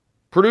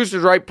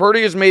 Producer's right.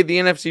 Purdy has made the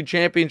NFC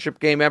Championship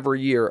game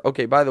every year.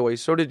 Okay, by the way,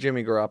 so did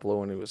Jimmy Garoppolo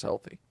when he was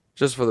healthy.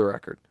 Just for the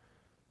record.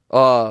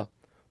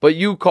 But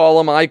you call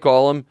him, I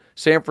call him,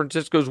 San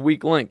Francisco's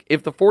weak link.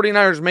 If the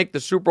 49ers make the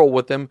Super Bowl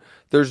with him,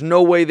 there's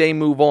no way they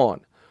move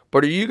on.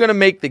 But are you going to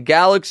make the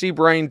galaxy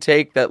brain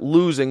take that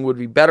losing would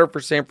be better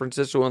for San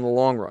Francisco in the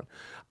long run?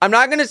 I'm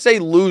not going to say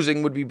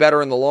losing would be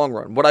better in the long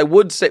run. What I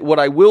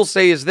will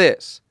say is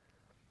this.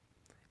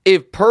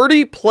 If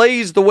Purdy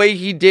plays the way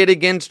he did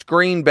against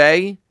Green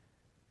Bay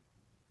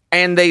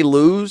and they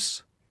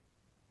lose,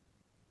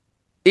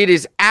 it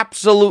is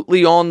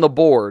absolutely on the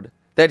board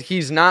that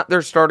he's not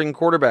their starting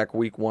quarterback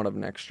week 1 of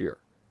next year.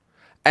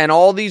 And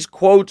all these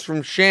quotes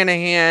from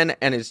Shanahan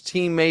and his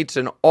teammates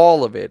and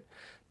all of it,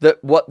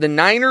 that what the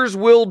Niners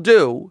will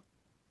do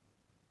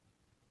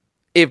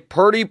if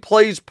Purdy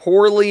plays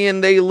poorly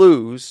and they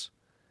lose,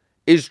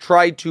 is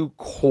try to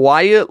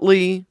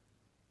quietly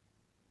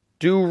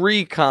do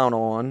recount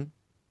on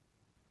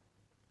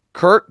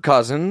Kirk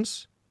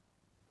Cousins.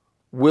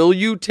 Will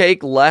you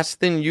take less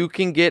than you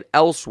can get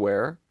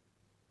elsewhere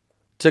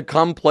to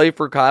come play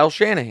for Kyle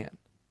Shanahan?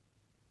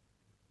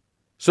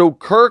 So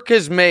Kirk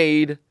has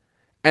made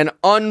an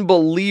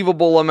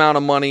unbelievable amount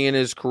of money in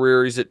his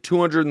career. He's at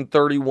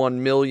 $231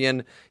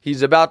 million.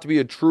 He's about to be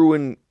a true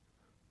and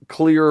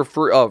clear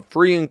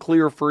free and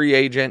clear free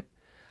agent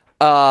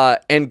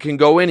and can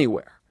go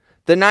anywhere.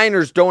 The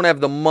Niners don't have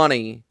the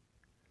money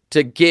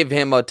to give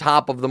him a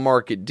top of the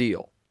market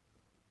deal.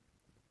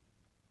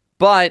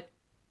 But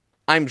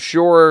I'm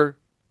sure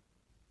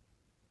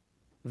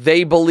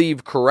they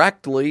believe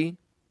correctly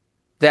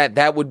that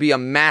that would be a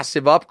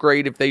massive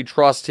upgrade if they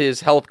trust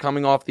his health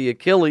coming off the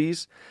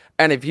Achilles.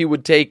 And if he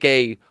would take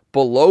a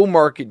below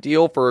market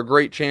deal for a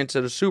great chance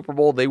at a Super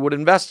Bowl, they would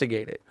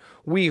investigate it.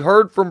 We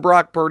heard from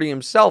Brock Purdy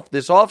himself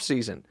this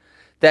offseason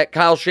that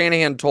Kyle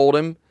Shanahan told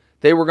him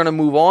they were going to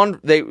move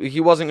on.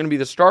 He wasn't going to be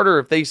the starter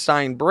if they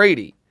signed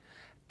Brady.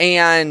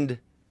 And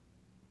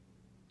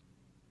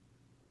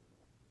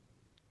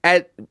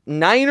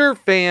Niner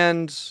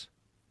fans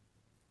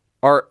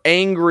are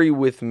angry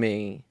with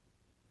me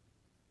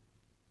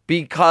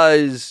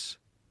because,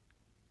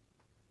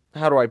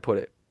 how do I put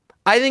it?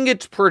 I think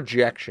it's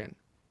projection.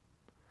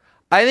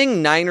 I think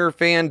Niner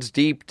fans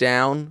deep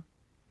down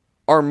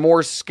are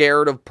more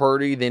scared of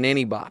Purdy than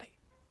anybody.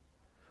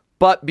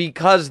 But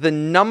because the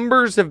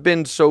numbers have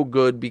been so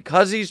good,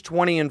 because he's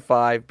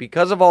 20-5,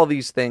 because of all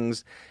these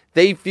things,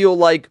 they feel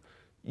like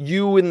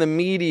you in the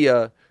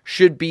media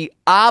should be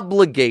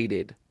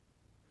obligated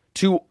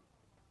to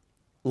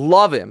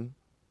love him,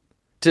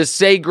 to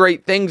say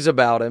great things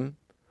about him,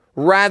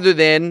 rather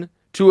than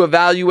to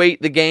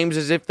evaluate the games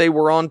as if they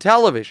were on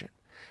television.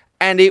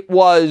 And it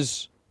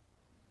was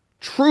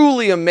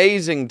truly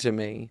amazing to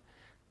me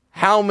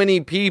how many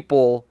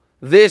people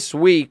this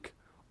week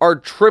are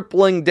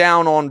tripling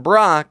down on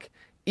Brock,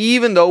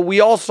 even though we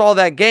all saw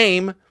that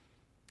game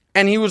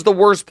and he was the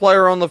worst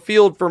player on the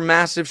field for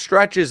massive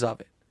stretches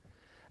of it.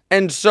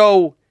 And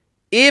so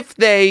if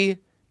they,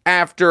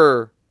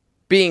 after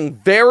being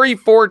very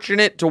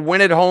fortunate to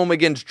win at home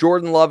against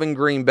Jordan Love in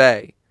Green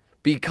Bay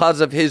because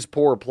of his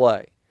poor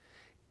play,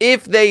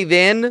 if they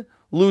then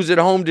lose at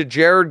home to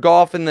Jared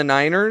Goff and the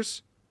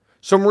Niners,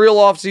 some real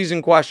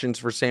offseason questions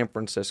for San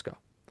Francisco.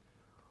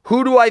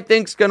 Who do I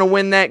think is going to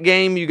win that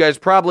game? You guys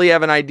probably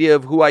have an idea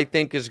of who I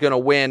think is going to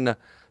win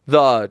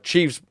the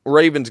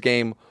Chiefs-Ravens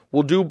game.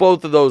 We'll do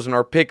both of those in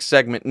our pick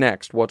segment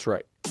next. What's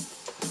right?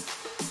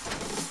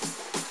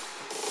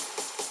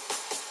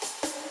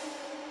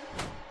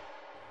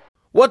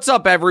 What's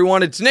up,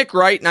 everyone? It's Nick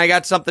Wright, and I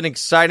got something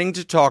exciting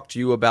to talk to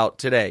you about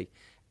today.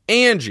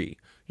 Angie,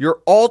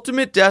 your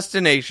ultimate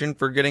destination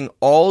for getting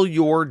all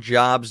your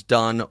jobs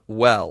done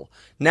well.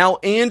 Now,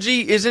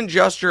 Angie isn't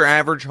just your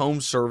average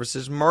home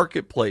services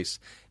marketplace.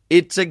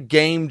 It's a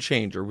game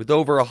changer with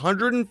over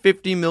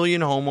 150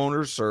 million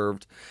homeowners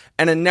served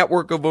and a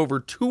network of over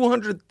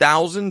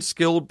 200,000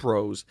 skilled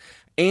pros.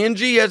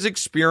 Angie has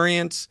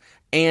experience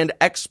and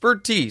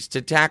expertise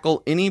to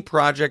tackle any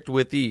project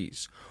with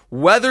ease.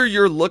 Whether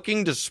you're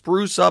looking to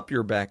spruce up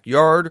your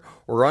backyard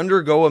or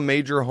undergo a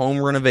major home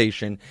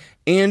renovation,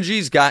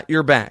 Angie's got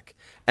your back.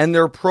 And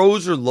their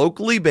pros are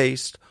locally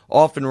based,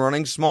 often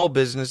running small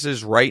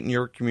businesses right in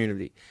your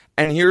community.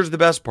 And here's the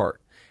best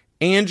part.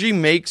 Angie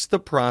makes the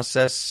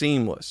process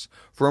seamless.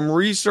 From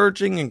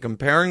researching and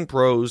comparing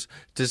pros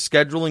to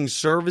scheduling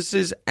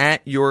services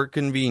at your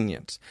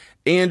convenience.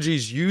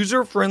 Angie's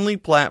user-friendly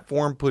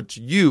platform puts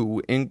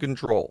you in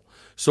control.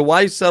 So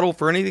why settle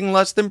for anything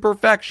less than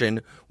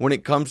perfection when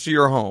it comes to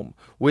your home?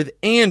 With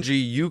Angie,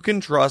 you can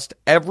trust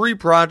every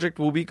project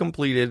will be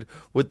completed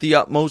with the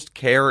utmost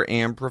care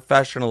and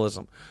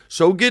professionalism.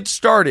 So get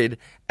started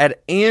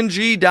at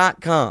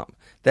Angie.com.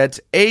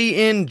 That's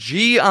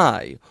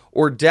ANGI,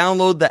 or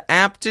download the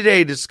app today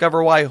to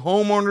discover why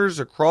homeowners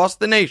across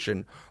the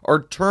nation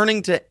are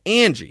turning to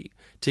Angie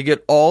to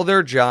get all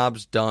their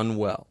jobs done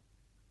well.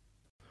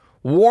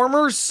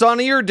 Warmer,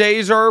 sunnier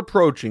days are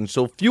approaching,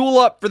 so fuel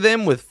up for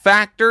them with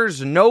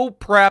Factor's no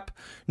prep,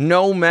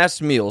 no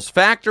mess meals.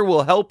 Factor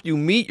will help you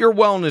meet your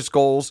wellness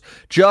goals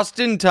just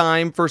in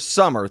time for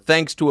summer,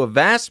 thanks to a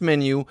vast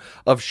menu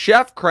of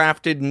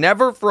chef-crafted,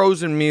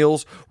 never-frozen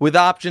meals with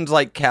options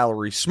like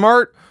Calorie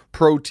Smart,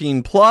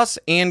 Protein Plus,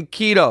 and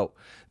Keto.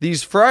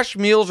 These fresh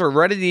meals are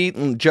ready to eat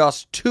in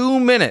just 2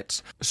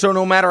 minutes. So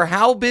no matter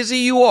how busy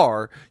you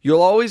are,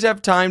 you'll always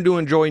have time to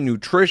enjoy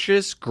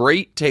nutritious,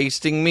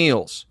 great-tasting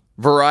meals.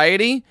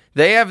 Variety?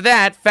 They have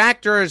that.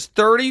 Factor has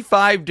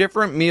 35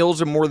 different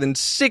meals and more than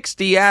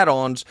 60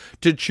 add-ons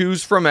to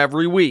choose from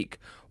every week.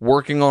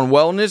 Working on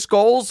wellness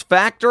goals?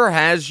 Factor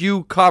has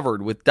you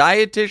covered with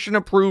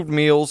dietitian-approved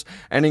meals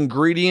and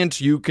ingredients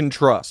you can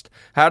trust.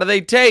 How do they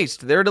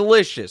taste? They're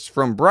delicious.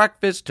 From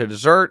breakfast to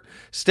dessert,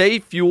 stay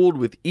fueled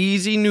with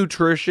easy,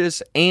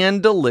 nutritious,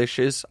 and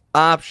delicious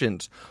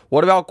options.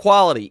 What about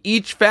quality?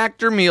 Each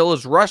Factor meal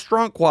is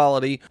restaurant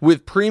quality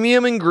with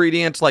premium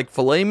ingredients like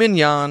filet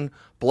mignon,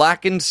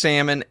 blackened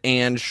salmon,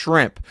 and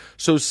shrimp.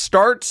 So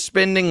start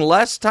spending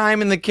less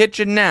time in the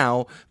kitchen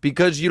now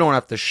because you don't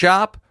have to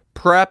shop,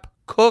 prep,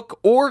 cook,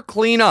 or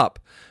clean up.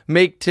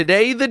 Make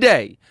today the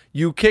day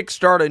you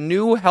kickstart a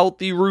new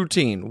healthy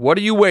routine. What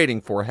are you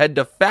waiting for? Head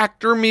to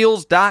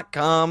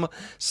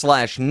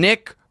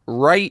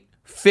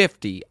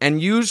factormeals.com/NickWright50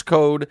 and use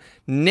code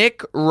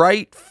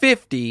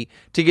NickWright50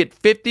 to get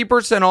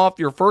 50% off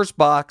your first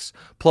box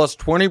plus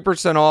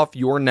 20% off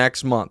your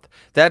next month.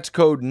 That's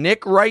code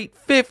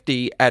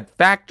NickWright50 at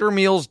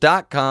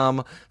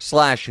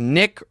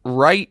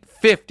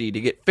factormeals.com/NickWright50 to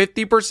get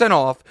 50%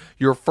 off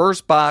your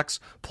first box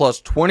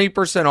plus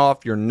 20%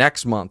 off your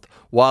next month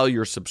while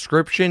your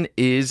subscription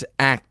is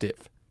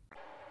active.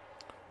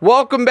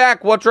 Welcome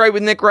back. What's Right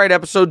with Nick Wright,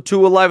 episode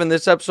 211.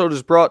 This episode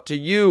is brought to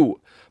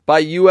you by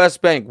U.S.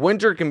 Bank.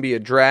 Winter can be a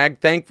drag.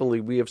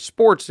 Thankfully, we have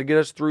sports to get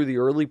us through the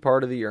early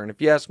part of the year. And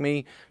if you ask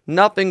me,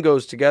 nothing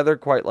goes together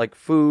quite like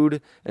food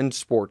and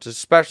sports,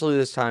 especially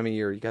this time of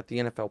year. You got the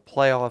NFL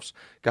playoffs,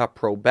 got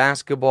pro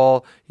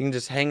basketball. You can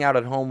just hang out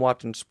at home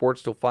watching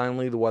sports till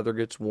finally the weather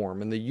gets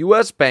warm. And the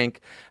U.S. Bank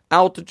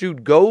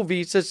Altitude Go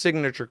Visa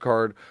Signature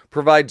Card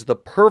provides the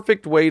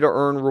perfect way to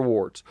earn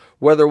rewards,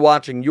 whether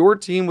watching your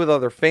team with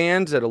other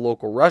fans at a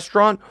local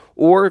restaurant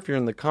or if you're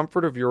in the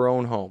comfort of your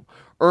own home.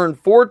 Earn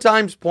 4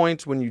 times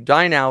points when you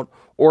dine out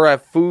or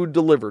have food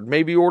delivered.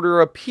 Maybe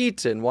order a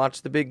pizza and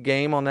watch the big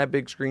game on that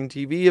big screen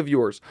TV of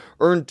yours.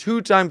 Earn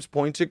 2 times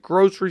points at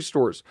grocery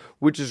stores,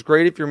 which is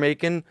great if you're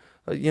making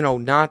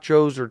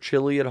nachos or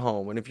chili at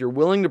home. And if you're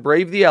willing to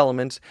brave the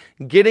elements,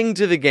 getting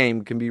to the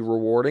game can be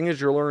rewarding as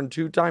you'll earn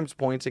 2 times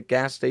points at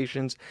gas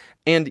stations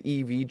and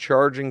EV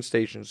charging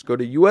stations. Go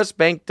to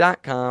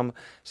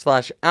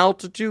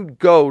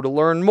usbank.com/altitudego to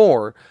learn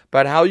more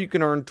about how you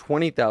can earn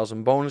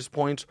 20,000 bonus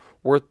points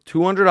worth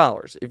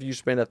 $200 if you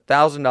spend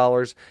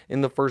 $1,000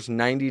 in the first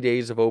 90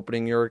 days of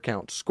opening your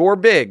account. Score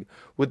big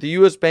with the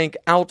U.S. Bank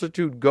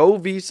Altitude Go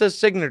Visa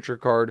Signature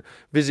Card.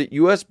 Visit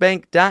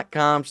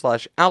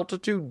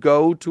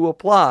usbank.com/altitudego to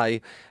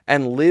apply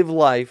and live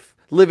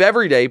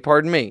every day,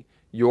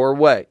 your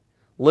way.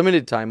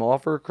 Limited time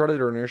offer.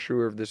 Creditor and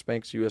issuer of this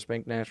bank's U.S.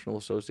 Bank National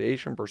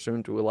Association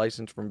pursuant to a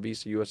license from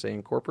Visa USA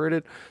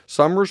Incorporated.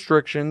 Some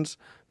restrictions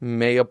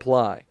may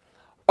apply.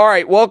 All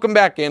right, welcome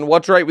back in.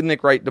 What's Right with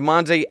Nick Wright?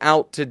 DeMonte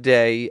out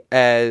today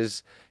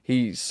as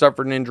he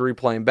suffered an injury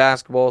playing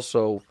basketball,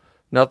 so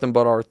nothing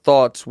but our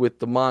thoughts with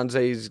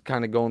DeMonte. He's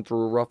kind of going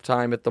through a rough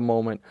time at the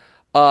moment.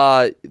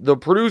 The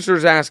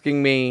producer's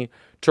asking me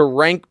to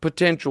rank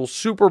potential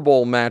Super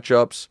Bowl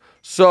matchups,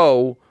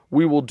 so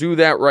we will do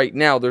that right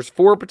now. There's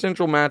 4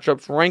 potential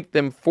matchups. Rank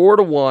them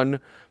 4-1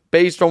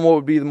 based on what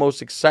would be the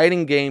most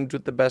exciting games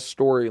with the best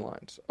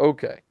storylines.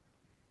 Okay.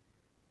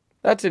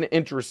 That's an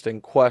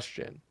interesting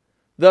question.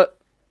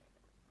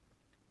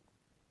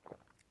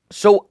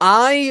 So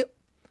I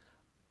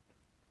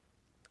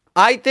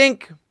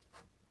think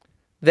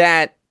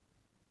that,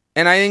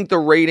 and I think the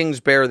ratings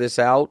bear this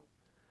out,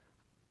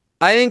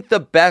 I think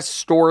the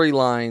best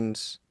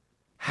storylines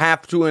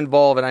have to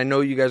involve, and I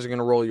know you guys are going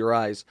to roll your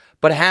eyes,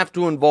 but have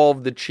to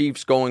involve the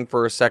Chiefs going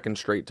for a second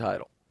straight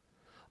title.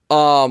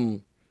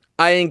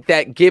 I think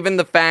that given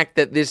the fact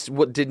that this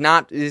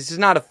is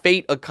not a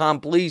fait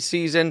accompli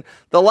season.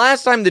 The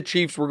last time the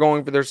Chiefs were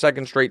going for their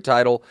second straight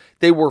title,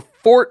 they were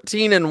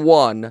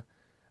 14-1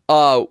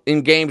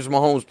 in games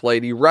Mahomes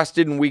played. He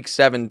rested in week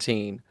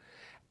 17,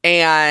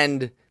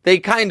 and they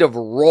kind of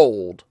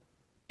rolled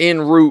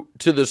en route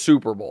to the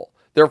Super Bowl.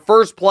 Their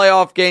first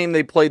playoff game,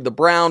 they played the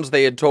Browns.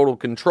 They had total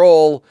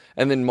control,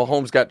 and then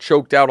Mahomes got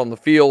choked out on the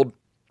field.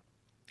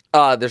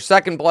 Their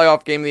second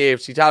playoff game, the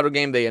AFC title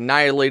game, they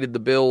annihilated the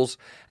Bills.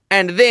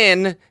 And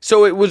then,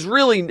 so it was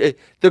really,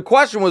 the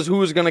question was who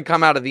was going to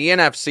come out of the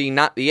NFC,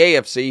 not the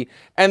AFC.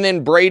 And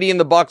then Brady and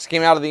the Bucs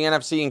came out of the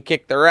NFC and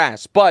kicked their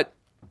ass. But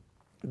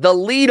the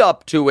lead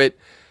up to it,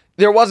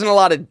 there wasn't a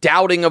lot of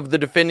doubting of the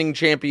defending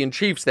champion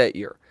Chiefs that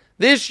year.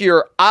 This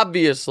year,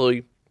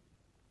 obviously,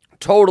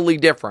 totally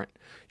different.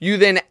 You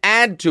then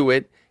add to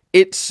it,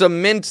 it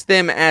cements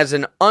them as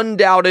an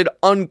undoubted,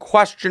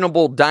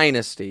 unquestionable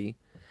dynasty.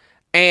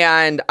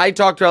 And I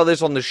talked about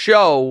this on the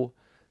show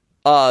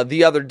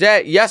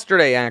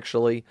yesterday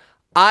actually.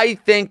 I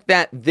think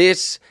that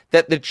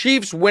the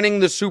Chiefs winning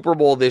the Super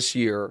Bowl this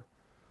year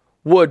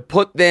would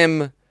put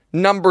them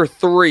number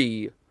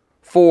 3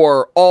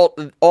 for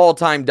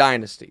all-time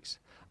dynasties.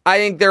 I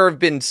think there have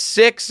been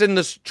 6 in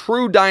the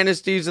true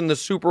dynasties in the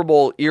Super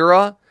Bowl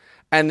era,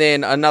 and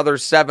then another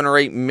 7 or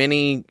 8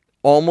 mini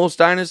almost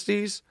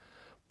dynasties.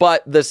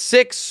 But the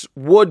 6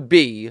 would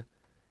be,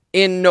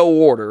 in no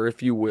order,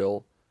 if you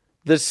will,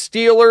 the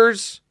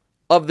Steelers,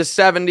 of the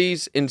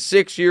 70s. In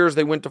 6 years,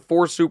 they went to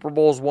 4 Super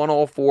Bowls, won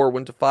all 4,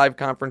 went to 5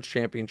 conference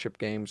championship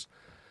games.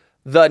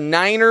 The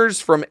Niners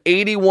from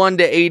 81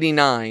 to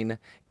 89,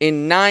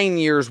 in 9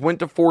 years, went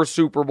to 4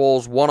 Super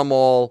Bowls, won them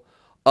all,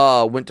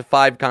 went to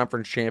 5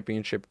 conference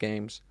championship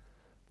games.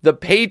 The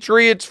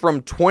Patriots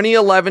from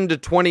 2011 to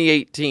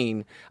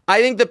 2018,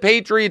 I think the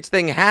Patriots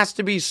thing has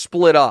to be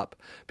split up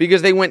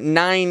because they went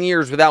 9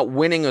 years without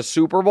winning a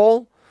Super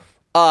Bowl.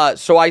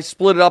 So I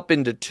split it up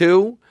into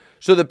 2.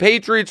 So the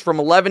Patriots from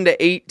 11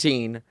 to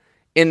 18,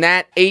 in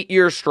that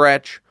 8-year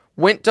stretch,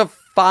 went to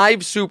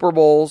 5 Super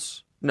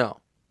Bowls. No.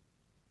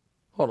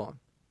 Hold on.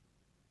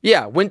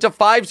 Yeah, went to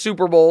 5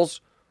 Super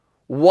Bowls,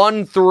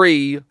 won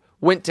 3,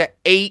 went to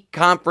 8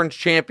 conference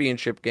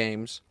championship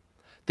games.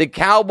 The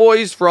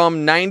Cowboys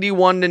from 92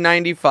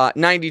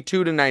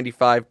 to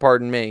 95,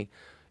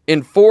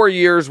 in 4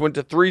 years went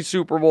to 3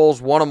 Super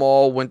Bowls, won them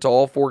all, went to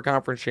all 4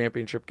 conference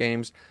championship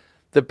games.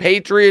 The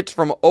Patriots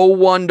from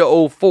 01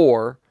 to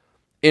 04,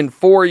 in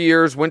 4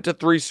 years, went to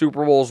 3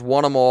 Super Bowls,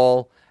 won them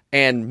all,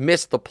 and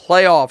missed the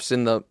playoffs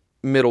in the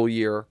middle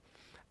year.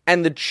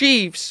 And the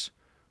Chiefs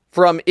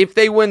from, if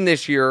they win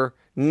this year,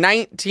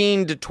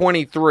 19 to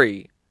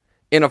 23,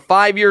 in a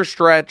 5-year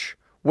stretch,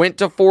 went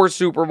to 4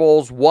 Super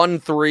Bowls, won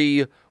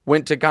 3,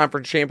 went to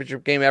conference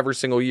championship game every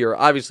single year.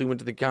 Obviously went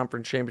to the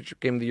conference championship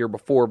game the year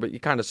before, but you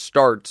kind of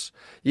starts.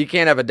 You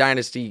can't have a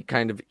dynasty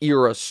kind of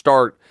era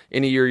start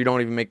in a year you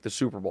don't even make the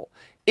Super Bowl.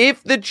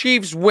 If the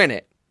Chiefs win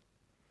it,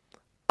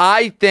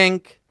 I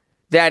think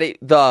that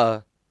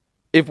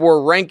if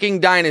we're ranking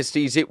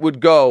dynasties, it would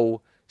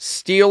go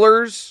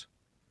Steelers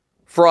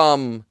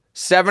from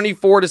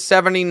 74 to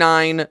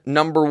 79,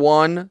 number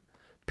 1,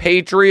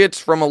 Patriots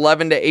from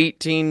 11 to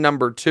 18,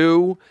 number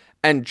 2,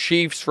 and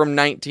Chiefs from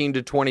 19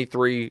 to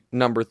 23,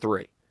 number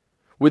 3.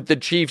 With the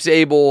Chiefs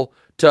able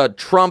to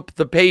trump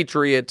the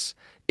Patriots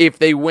if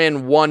they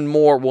win one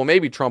more, well,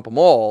 maybe trump them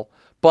all,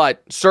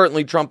 but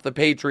certainly trump the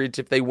Patriots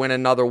if they win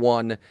another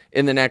one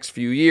in the next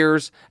few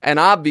years. And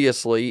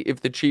obviously,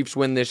 if the Chiefs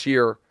win this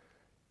year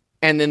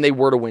and then they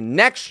were to win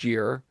next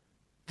year,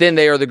 then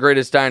they are the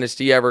greatest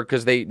dynasty ever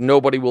because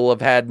nobody will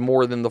have had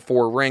more than the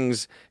 4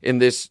 rings in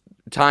this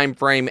time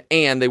frame,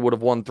 and they would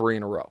have won 3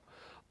 in a row.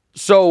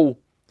 So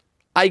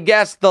I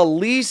guess the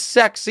least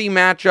sexy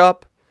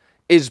matchup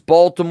is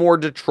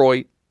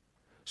Baltimore-Detroit.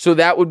 So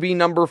that would be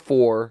number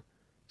 4.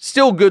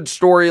 Still good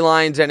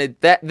storylines, and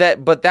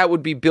but that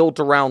would be built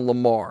around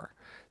Lamar.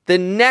 The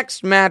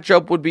next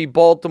matchup would be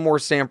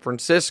Baltimore-San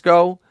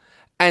Francisco,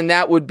 and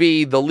that would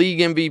be the league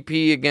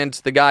MVP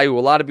against the guy who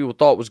a lot of people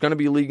thought was going to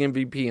be league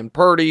MVP in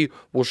Purdy.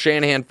 Will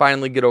Shanahan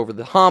finally get over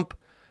the hump?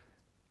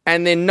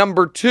 And then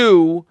number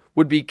 2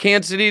 would be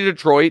Kansas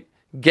City-Detroit,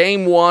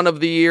 game 1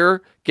 of the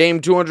year, game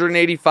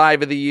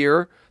 285 of the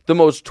year. The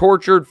most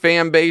tortured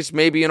fan base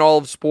maybe in all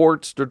of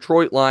sports,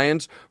 Detroit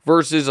Lions,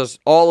 versus a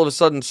all of a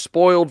sudden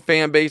spoiled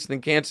fan base in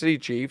the Kansas City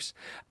Chiefs.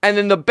 And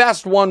then the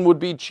best one would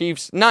be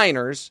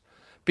Chiefs-Niners,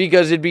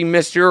 because it'd be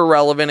Mr.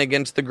 Irrelevant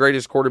against the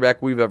greatest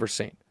quarterback we've ever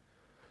seen.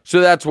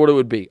 So that's what it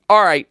would be.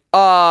 All right,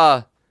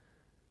 to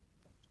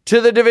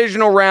the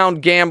divisional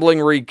round gambling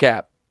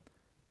recap.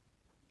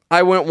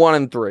 I went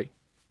 1-3.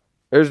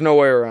 There's no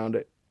way around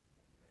it.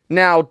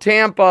 Now,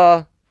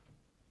 Tampa,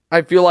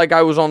 I feel like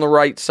I was on the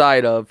right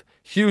side of.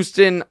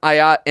 Houston,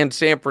 and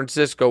San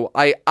Francisco,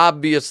 I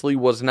obviously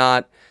was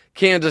not.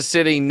 Kansas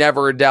City,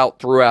 never a doubt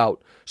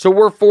throughout. So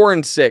we're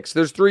 4-6.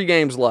 There's 3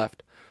 games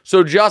left.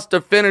 So just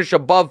to finish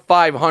above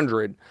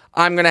 500,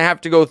 I'm going to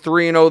have to go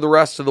 3-0 the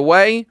rest of the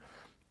way.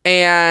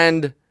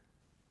 And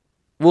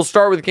we'll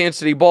start with Kansas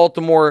City,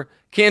 Baltimore.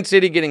 Kansas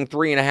City getting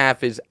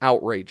 3.5 is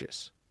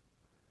outrageous.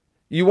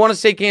 You want to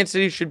say Kansas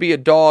City should be a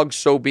dog,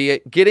 so be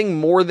it. Getting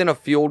more than a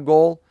field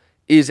goal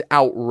is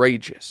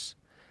outrageous.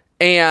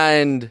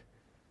 And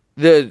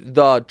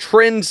the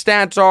trend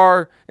stats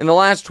are, in the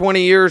last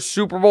 20 years,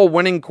 Super Bowl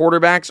winning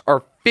quarterbacks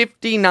are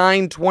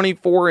 59,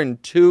 24,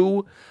 and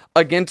 2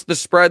 against the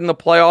spread in the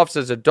playoffs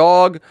as a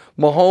dog.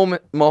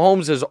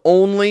 Mahomes has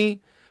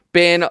only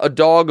been a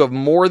dog of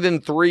more than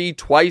 3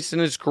 twice in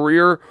his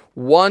career.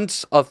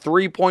 Once a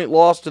 3-point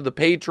loss to the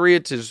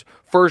Patriots his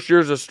first year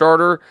as a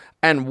starter,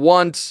 and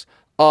once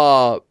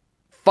a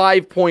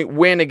 5-point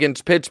win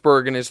against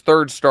Pittsburgh in his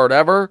 3rd start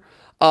ever.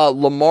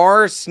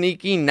 Lamar,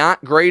 sneaky,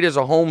 not great as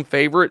a home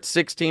favorite,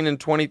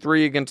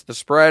 16-23 against the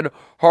spread.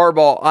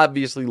 Harbaugh,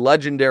 obviously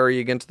legendary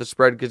against the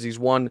spread because he's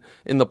won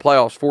in the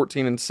playoffs,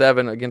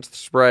 14-7 against the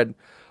spread,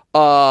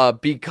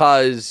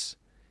 because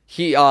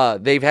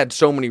they've had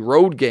so many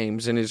road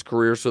games in his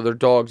career, so they're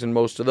dogs in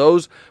most of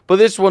those. But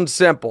this one's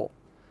simple.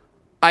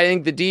 I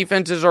think the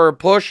defenses are a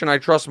push, and I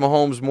trust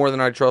Mahomes more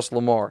than I trust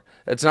Lamar.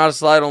 That's not a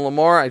slide on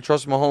Lamar. I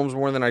trust Mahomes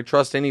more than I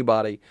trust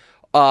anybody.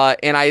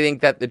 And I think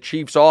that the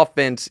Chiefs'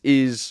 offense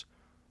is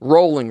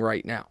rolling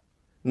right now.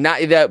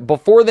 Not that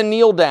before the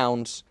kneel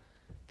downs,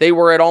 they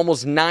were at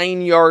almost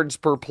 9 yards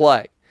per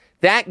play.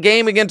 That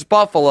game against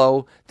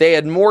Buffalo, they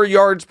had more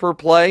yards per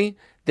play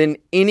than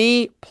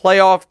any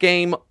playoff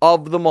game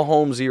of the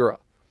Mahomes era.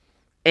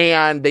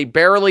 And they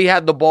barely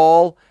had the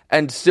ball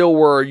and still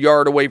were a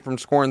yard away from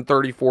scoring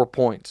 34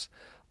 points.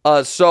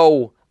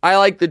 So I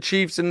like the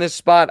Chiefs in this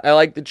spot. I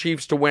like the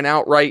Chiefs to win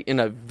outright in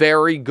a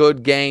very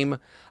good game.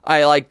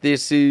 I like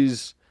this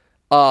is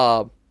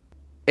a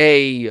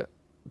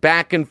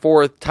back and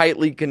forth,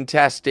 tightly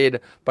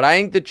contested, but I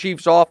think the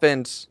Chiefs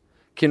offense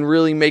can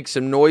really make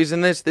some noise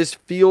in this. This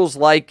feels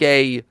like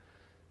I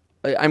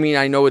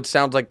know it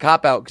sounds like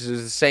cop-out because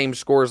it's the same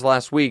score as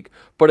last week,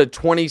 but a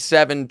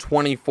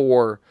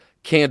 27-24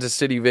 Kansas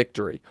City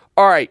victory.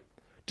 All right,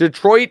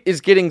 Detroit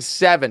is getting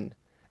 7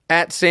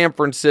 at San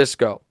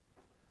Francisco.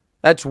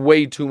 That's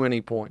way too many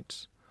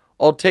points.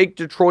 I'll take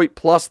Detroit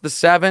plus the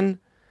 7,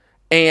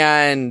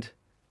 and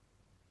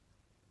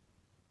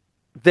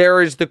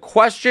there is the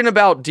question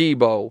about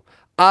Debo.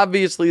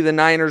 Obviously, the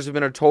Niners have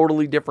been a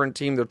totally different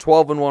team. They're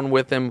 12-1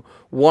 with him,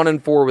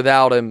 1-4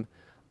 without him.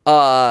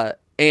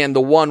 And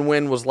the one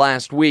win was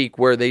last week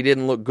where they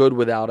didn't look good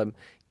without him.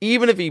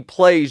 Even if he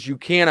plays, you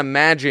can't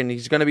imagine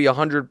he's going to be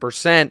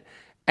 100%.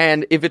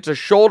 And if it's a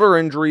shoulder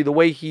injury, the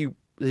way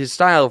his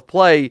style of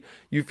play,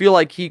 you feel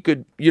like he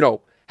could,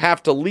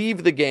 have to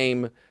leave the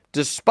game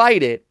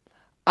despite it.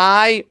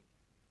 I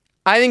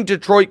think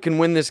Detroit can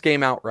win this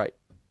game outright.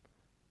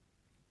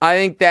 I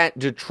think that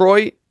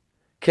Detroit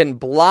can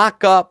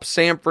block up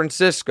San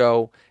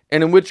Francisco,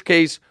 and in which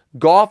case,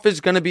 Goff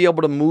is going to be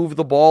able to move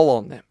the ball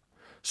on them.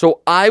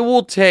 So I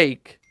will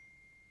take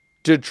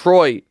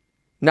Detroit,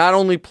 not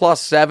only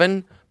plus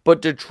 7,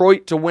 but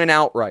Detroit to win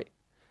outright.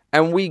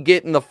 And we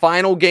get in the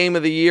final game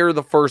of the year,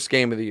 the first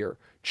game of the year.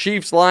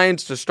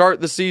 Chiefs-Lions to start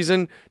the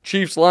season,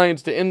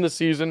 Chiefs-Lions to end the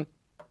season.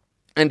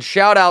 And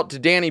shout out to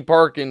Danny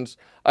Parkins.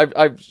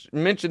 I've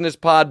mentioned this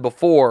pod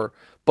before,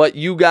 but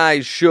you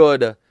guys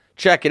should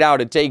check it out.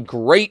 It's a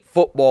great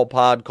football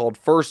pod called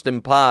First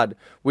and Pod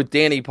with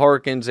Danny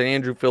Parkins and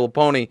Andrew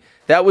Filipponi.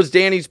 That was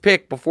Danny's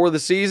pick before the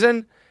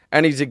season,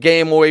 and he's a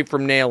game away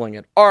from nailing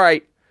it. All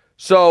right,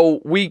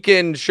 so we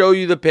can show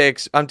you the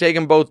picks. I'm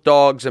taking both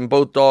dogs and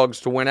both dogs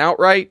to win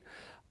outright.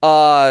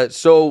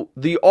 So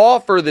the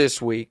offer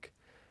this week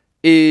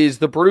is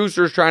the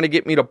producer's trying to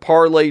get me to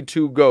parlay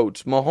 2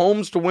 goats.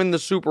 Mahomes to win the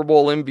Super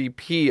Bowl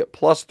MVP at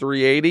plus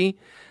 380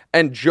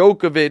 and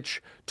Djokovic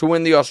to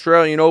win the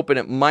Australian Open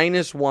at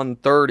minus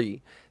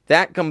 130.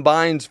 That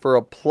combines for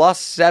a plus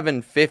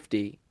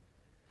 750.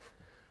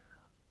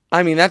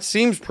 I mean, that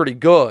seems pretty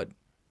good.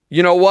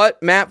 You know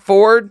what, Matt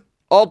Ford?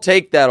 I'll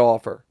take that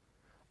offer.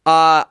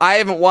 I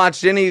haven't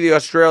watched any of the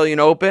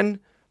Australian Open,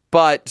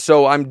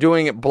 so I'm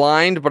doing it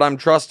blind, but I'm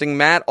trusting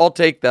Matt. I'll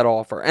take that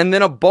offer. And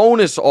then a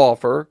bonus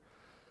offer.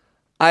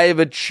 I have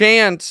a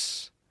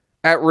chance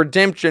at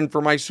redemption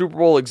for my Super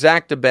Bowl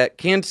exacta bet.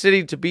 Kansas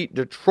City to beat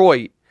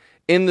Detroit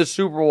in the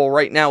Super Bowl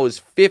right now is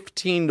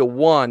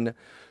 15-1.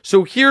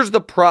 So here's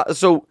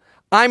so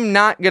I'm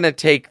not going to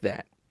take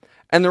that.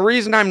 And the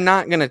reason I'm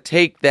not going to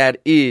take that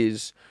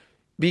is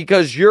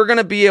because you're going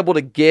to be able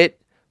to get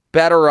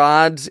better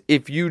odds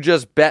if you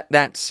just bet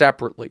that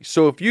separately.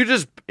 So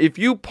if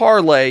you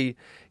parlay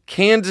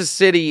Kansas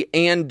City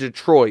and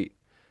Detroit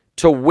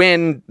to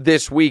win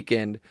this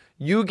weekend,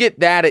 you get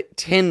that at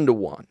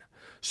 10-1.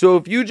 So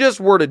if you just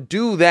were to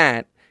do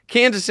that,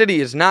 Kansas City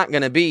is not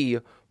going to be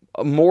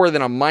more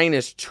than a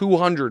minus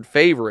 200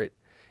 favorite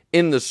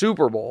in the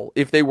Super Bowl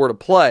if they were to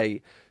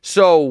play.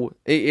 So,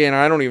 and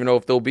I don't even know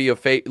if they'll be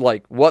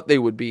what they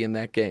would be in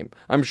that game.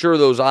 I'm sure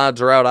those odds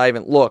are out. I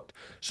haven't looked.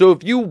 So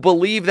if you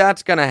believe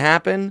that's going to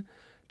happen,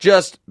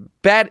 just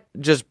bet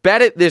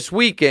it this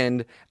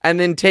weekend and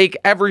then take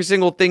every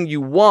single thing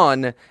you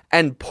won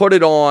and put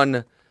it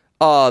on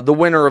the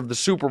winner of the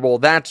Super Bowl.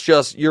 That's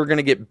just, you're going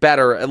to get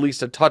better, at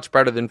least a touch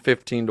better than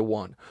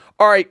 15-1.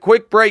 All right,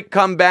 quick break,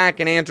 come back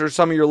and answer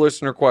some of your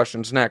listener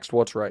questions next.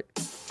 What's right?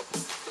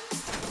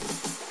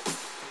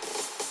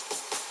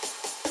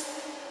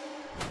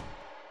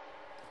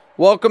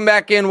 Welcome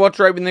back in. What's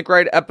right with Nick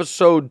Wright,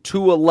 episode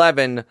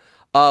 211.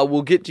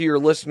 We'll get to your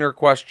listener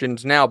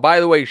questions now. By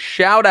the way,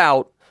 shout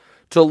out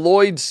to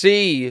Lloyd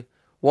C.,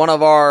 one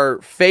of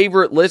our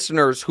favorite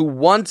listeners who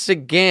once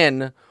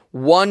again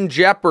won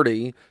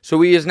Jeopardy. So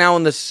he is now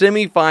in the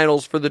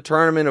semifinals for the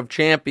Tournament of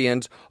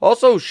Champions.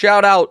 Also,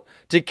 shout out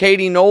to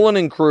Katie Nolan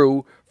and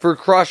crew for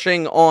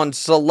crushing on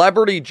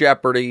Celebrity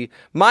Jeopardy.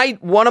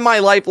 One of my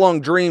lifelong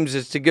dreams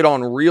is to get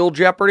on Real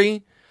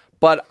Jeopardy,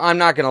 but I'm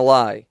not going to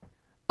lie.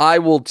 I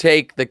will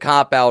take the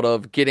cop-out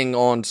of getting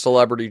on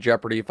Celebrity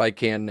Jeopardy if I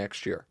can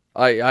next year.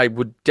 I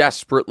would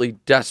desperately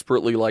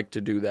like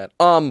to do that.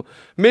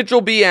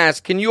 Mitchell B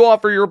asks, can you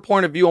offer your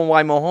point of view on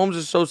why Mahomes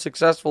is so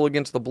successful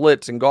against the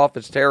blitz and Goff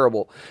is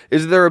terrible?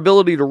 Is their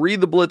ability to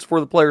read the blitz for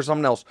the player or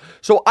something else?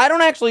 So I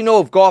don't actually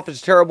know if Goff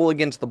is terrible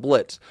against the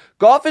blitz.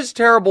 Goff is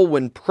terrible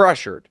when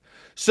pressured.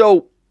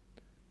 So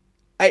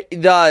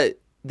the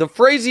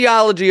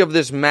phraseology of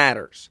this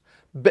matters.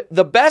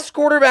 The best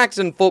quarterbacks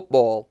in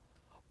football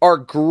are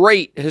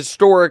great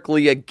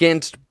historically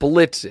against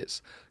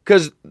blitzes.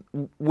 Because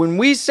when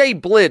we say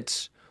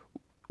blitz,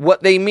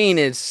 what they mean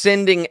is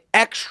sending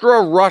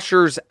extra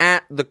rushers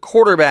at the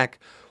quarterback,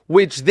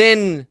 which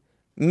then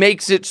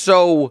makes it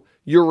so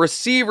your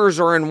receivers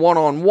are in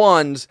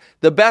one-on-ones.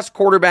 The best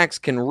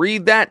quarterbacks can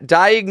read that,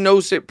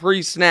 diagnose it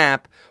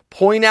pre-snap,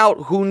 point out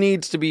who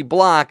needs to be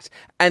blocked,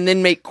 and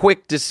then make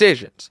quick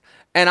decisions.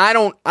 And I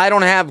don't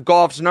have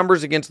Goff's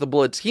numbers against the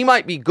blitz. He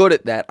might be good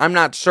at that. I'm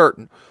not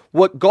certain.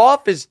 What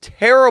Goff is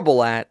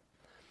terrible at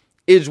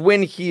is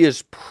when he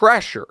is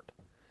pressured.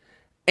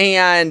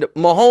 And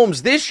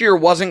Mahomes this year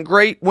wasn't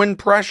great when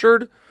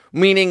pressured,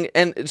 meaning,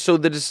 and so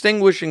the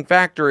distinguishing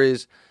factor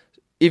is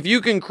if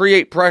you can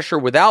create pressure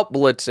without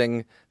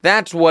blitzing,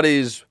 that's what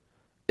is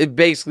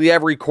basically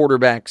every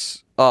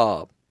quarterback's,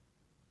 what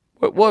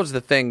was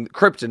the thing?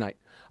 Kryptonite.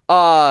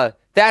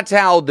 That's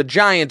how the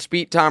Giants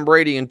beat Tom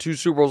Brady in 2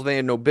 Super Bowls. They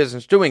had no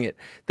business doing it.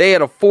 They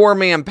had a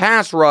 4-man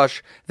pass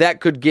rush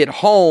that could get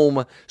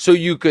home, so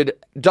you could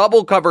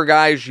double cover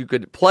guys, you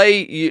could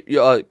play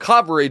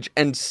coverage,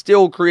 and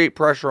still create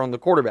pressure on the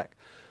quarterback.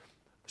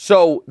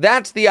 So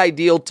that's the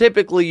ideal.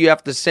 Typically, you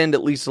have to send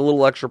at least a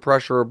little extra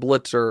pressure or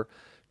blitzer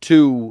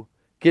to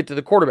get to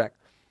the quarterback.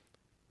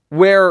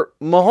 Where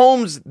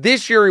Mahomes,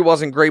 this year he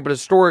wasn't great, but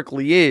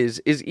historically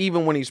is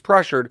even when he's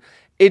pressured,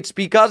 it's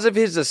because of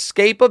his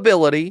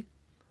escapability,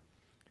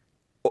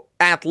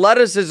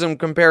 athleticism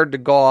compared to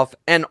Goff,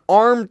 and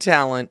arm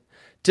talent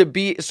to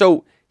be,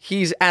 so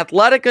he's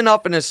athletic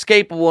enough and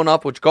escapable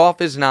enough, which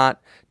Goff is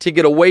not, to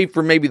get away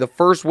from maybe the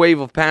first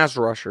wave of pass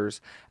rushers.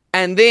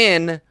 And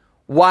then,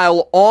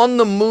 while on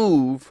the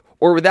move,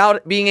 or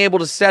without being able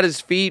to set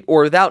his feet,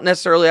 or without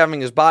necessarily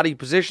having his body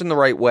positioned the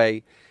right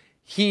way,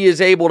 he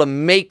is able to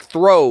make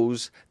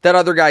throws that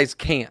other guys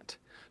can't.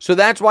 So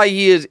that's why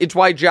it's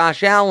why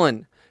Josh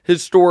Allen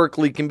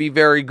historically can be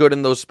very good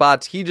in those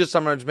spots. He just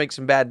sometimes makes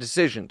some bad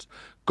decisions.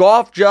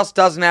 Goff just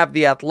doesn't have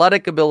the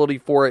athletic ability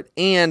for it,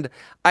 and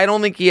I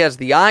don't think he has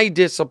the eye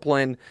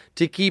discipline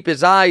to keep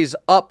his eyes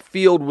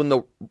upfield when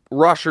the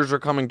rushers are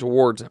coming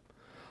towards him.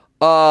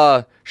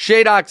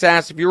 Shaydox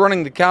asks, if you're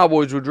running the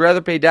Cowboys, would you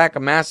rather pay Dak a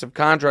massive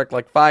contract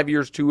like 5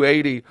 years,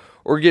 $280,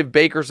 or give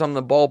Baker some in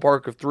the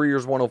ballpark of 3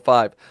 years,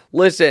 $105?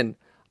 Listen,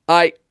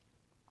 I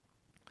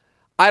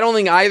don't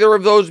think either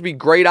of those would be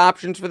great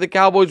options for the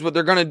Cowboys. What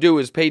they're going to do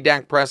is pay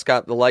Dak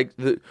Prescott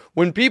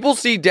when people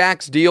see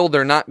Dak's deal,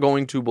 they're not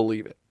going to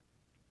believe it.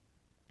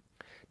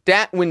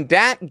 When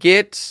Dak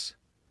gets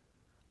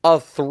a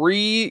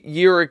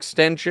 3-year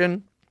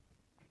extension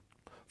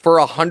for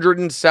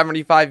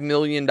 $175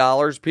 million,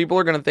 people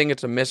are going to think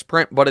it's a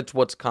misprint, but it's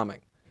what's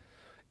coming.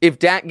 If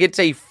Dak gets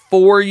a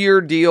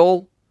 4-year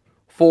deal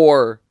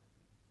for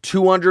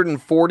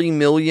 $240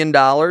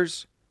 million,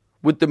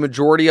 with the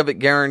majority of it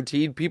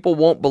guaranteed, people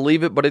won't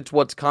believe it, but it's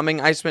what's coming.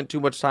 I spent too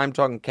much time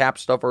talking cap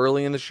stuff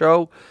early in the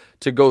show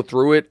to go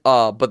through it,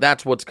 but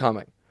that's what's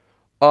coming.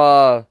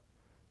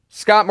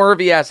 Scott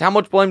Murphy asks, how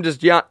much blame does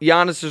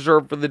Giannis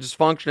deserve for the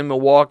dysfunction in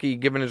Milwaukee,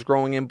 given his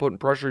growing input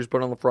and pressure he's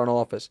put on the front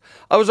office?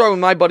 I was talking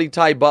with my buddy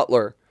Ty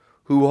Butler,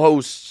 who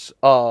hosts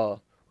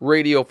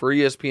radio for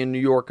ESPN New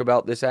York,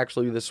 about this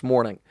actually this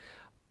morning.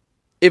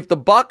 If the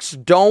Bucks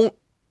don't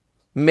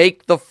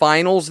make the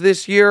finals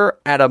this year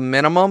at a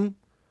minimum,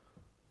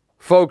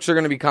 folks are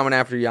going to be coming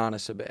after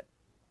Giannis a bit.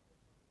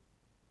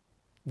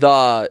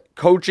 The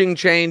coaching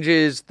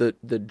changes, the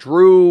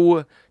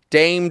Drew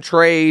Dame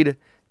trade,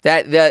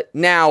 that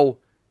now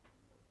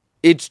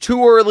it's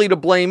too early to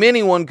blame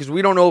anyone because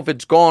we don't know if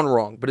it's gone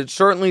wrong, but it's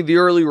certainly the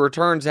early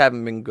returns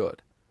haven't been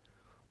good.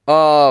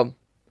 Noah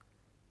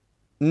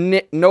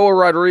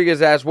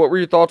Rodriguez asked, what were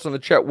your thoughts on the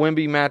Chet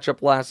Wemby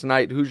matchup last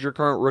night? Who's your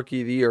current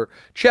rookie of the year?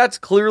 Chet's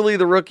clearly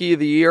the rookie of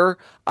the year.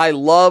 I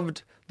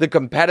loved the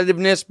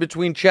competitiveness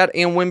between Chet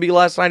and Wemby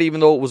last night, even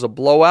though it was a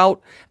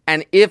blowout.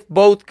 And if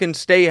both can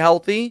stay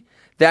healthy,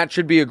 that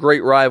should be a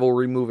great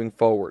rivalry moving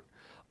forward.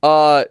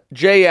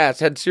 Jay asks,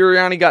 had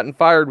Sirianni gotten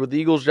fired, would the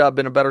Eagles' job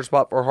been a better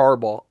spot for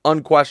Harbaugh?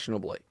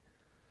 Unquestionably.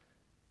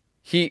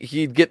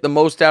 He'd get the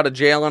most out of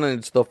Jalen, and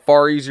it's the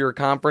far easier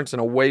conference and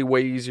a way,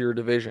 way easier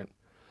division.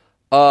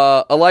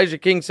 Elijah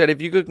King said,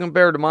 if you could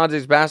compare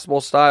DeMonte's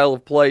basketball style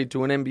of play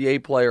to an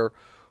NBA player,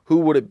 who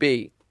would it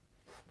be?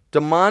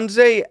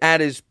 DeMonte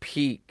at his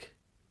peak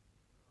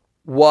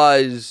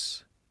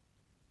was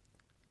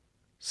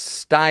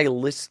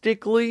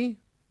stylistically.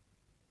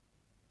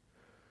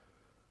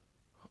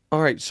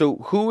 All right, so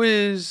who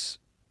is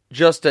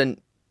just a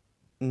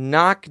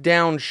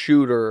knockdown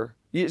shooter?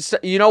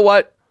 You know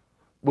what?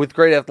 With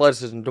great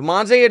athleticism.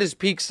 DeMonte at his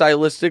peak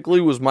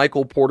stylistically was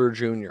Michael Porter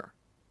Jr.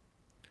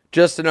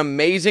 Just an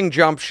amazing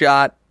jump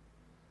shot.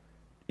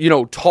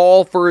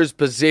 Tall for his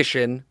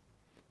position.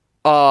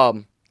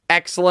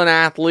 Excellent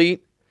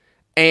athlete,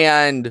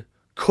 and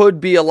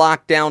could be a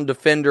lockdown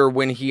defender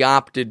when he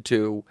opted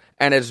to,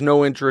 and has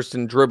no interest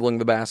in dribbling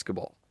the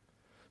basketball.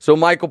 So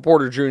Michael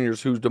Porter Jr.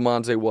 is who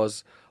DeMonte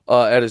was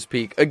at his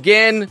peak.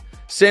 Again,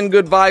 send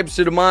good vibes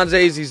to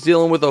DeMonte as he's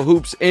dealing with a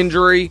hoops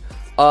injury.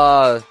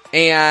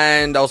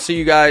 And I'll see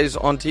you guys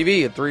on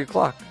TV at 3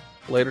 o'clock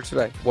later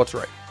today. What's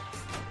right?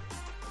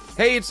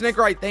 Hey, it's Nick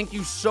Wright. Thank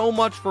you so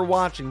much for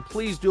watching.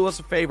 Please do us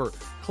a favor.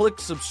 Click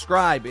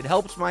subscribe. It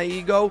helps my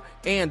ego,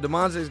 and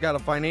DeMonte's got a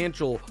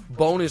financial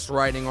bonus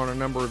writing on a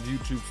number of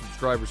YouTube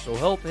subscribers, so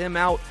help him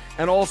out.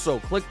 And also,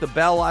 click the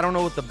bell. I don't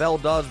know what the bell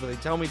does, but they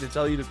tell me to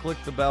tell you to click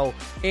the bell.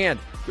 And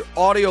your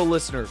audio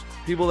listeners,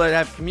 people that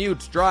have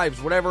commutes, drives,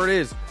 whatever it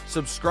is,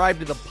 subscribe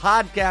to the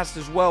podcast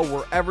as well,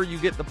 wherever you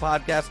get the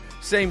podcast.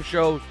 Same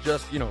show,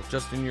 just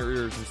in your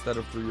ears instead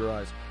of through your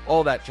eyes.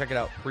 All that, check it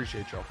out.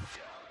 Appreciate y'all.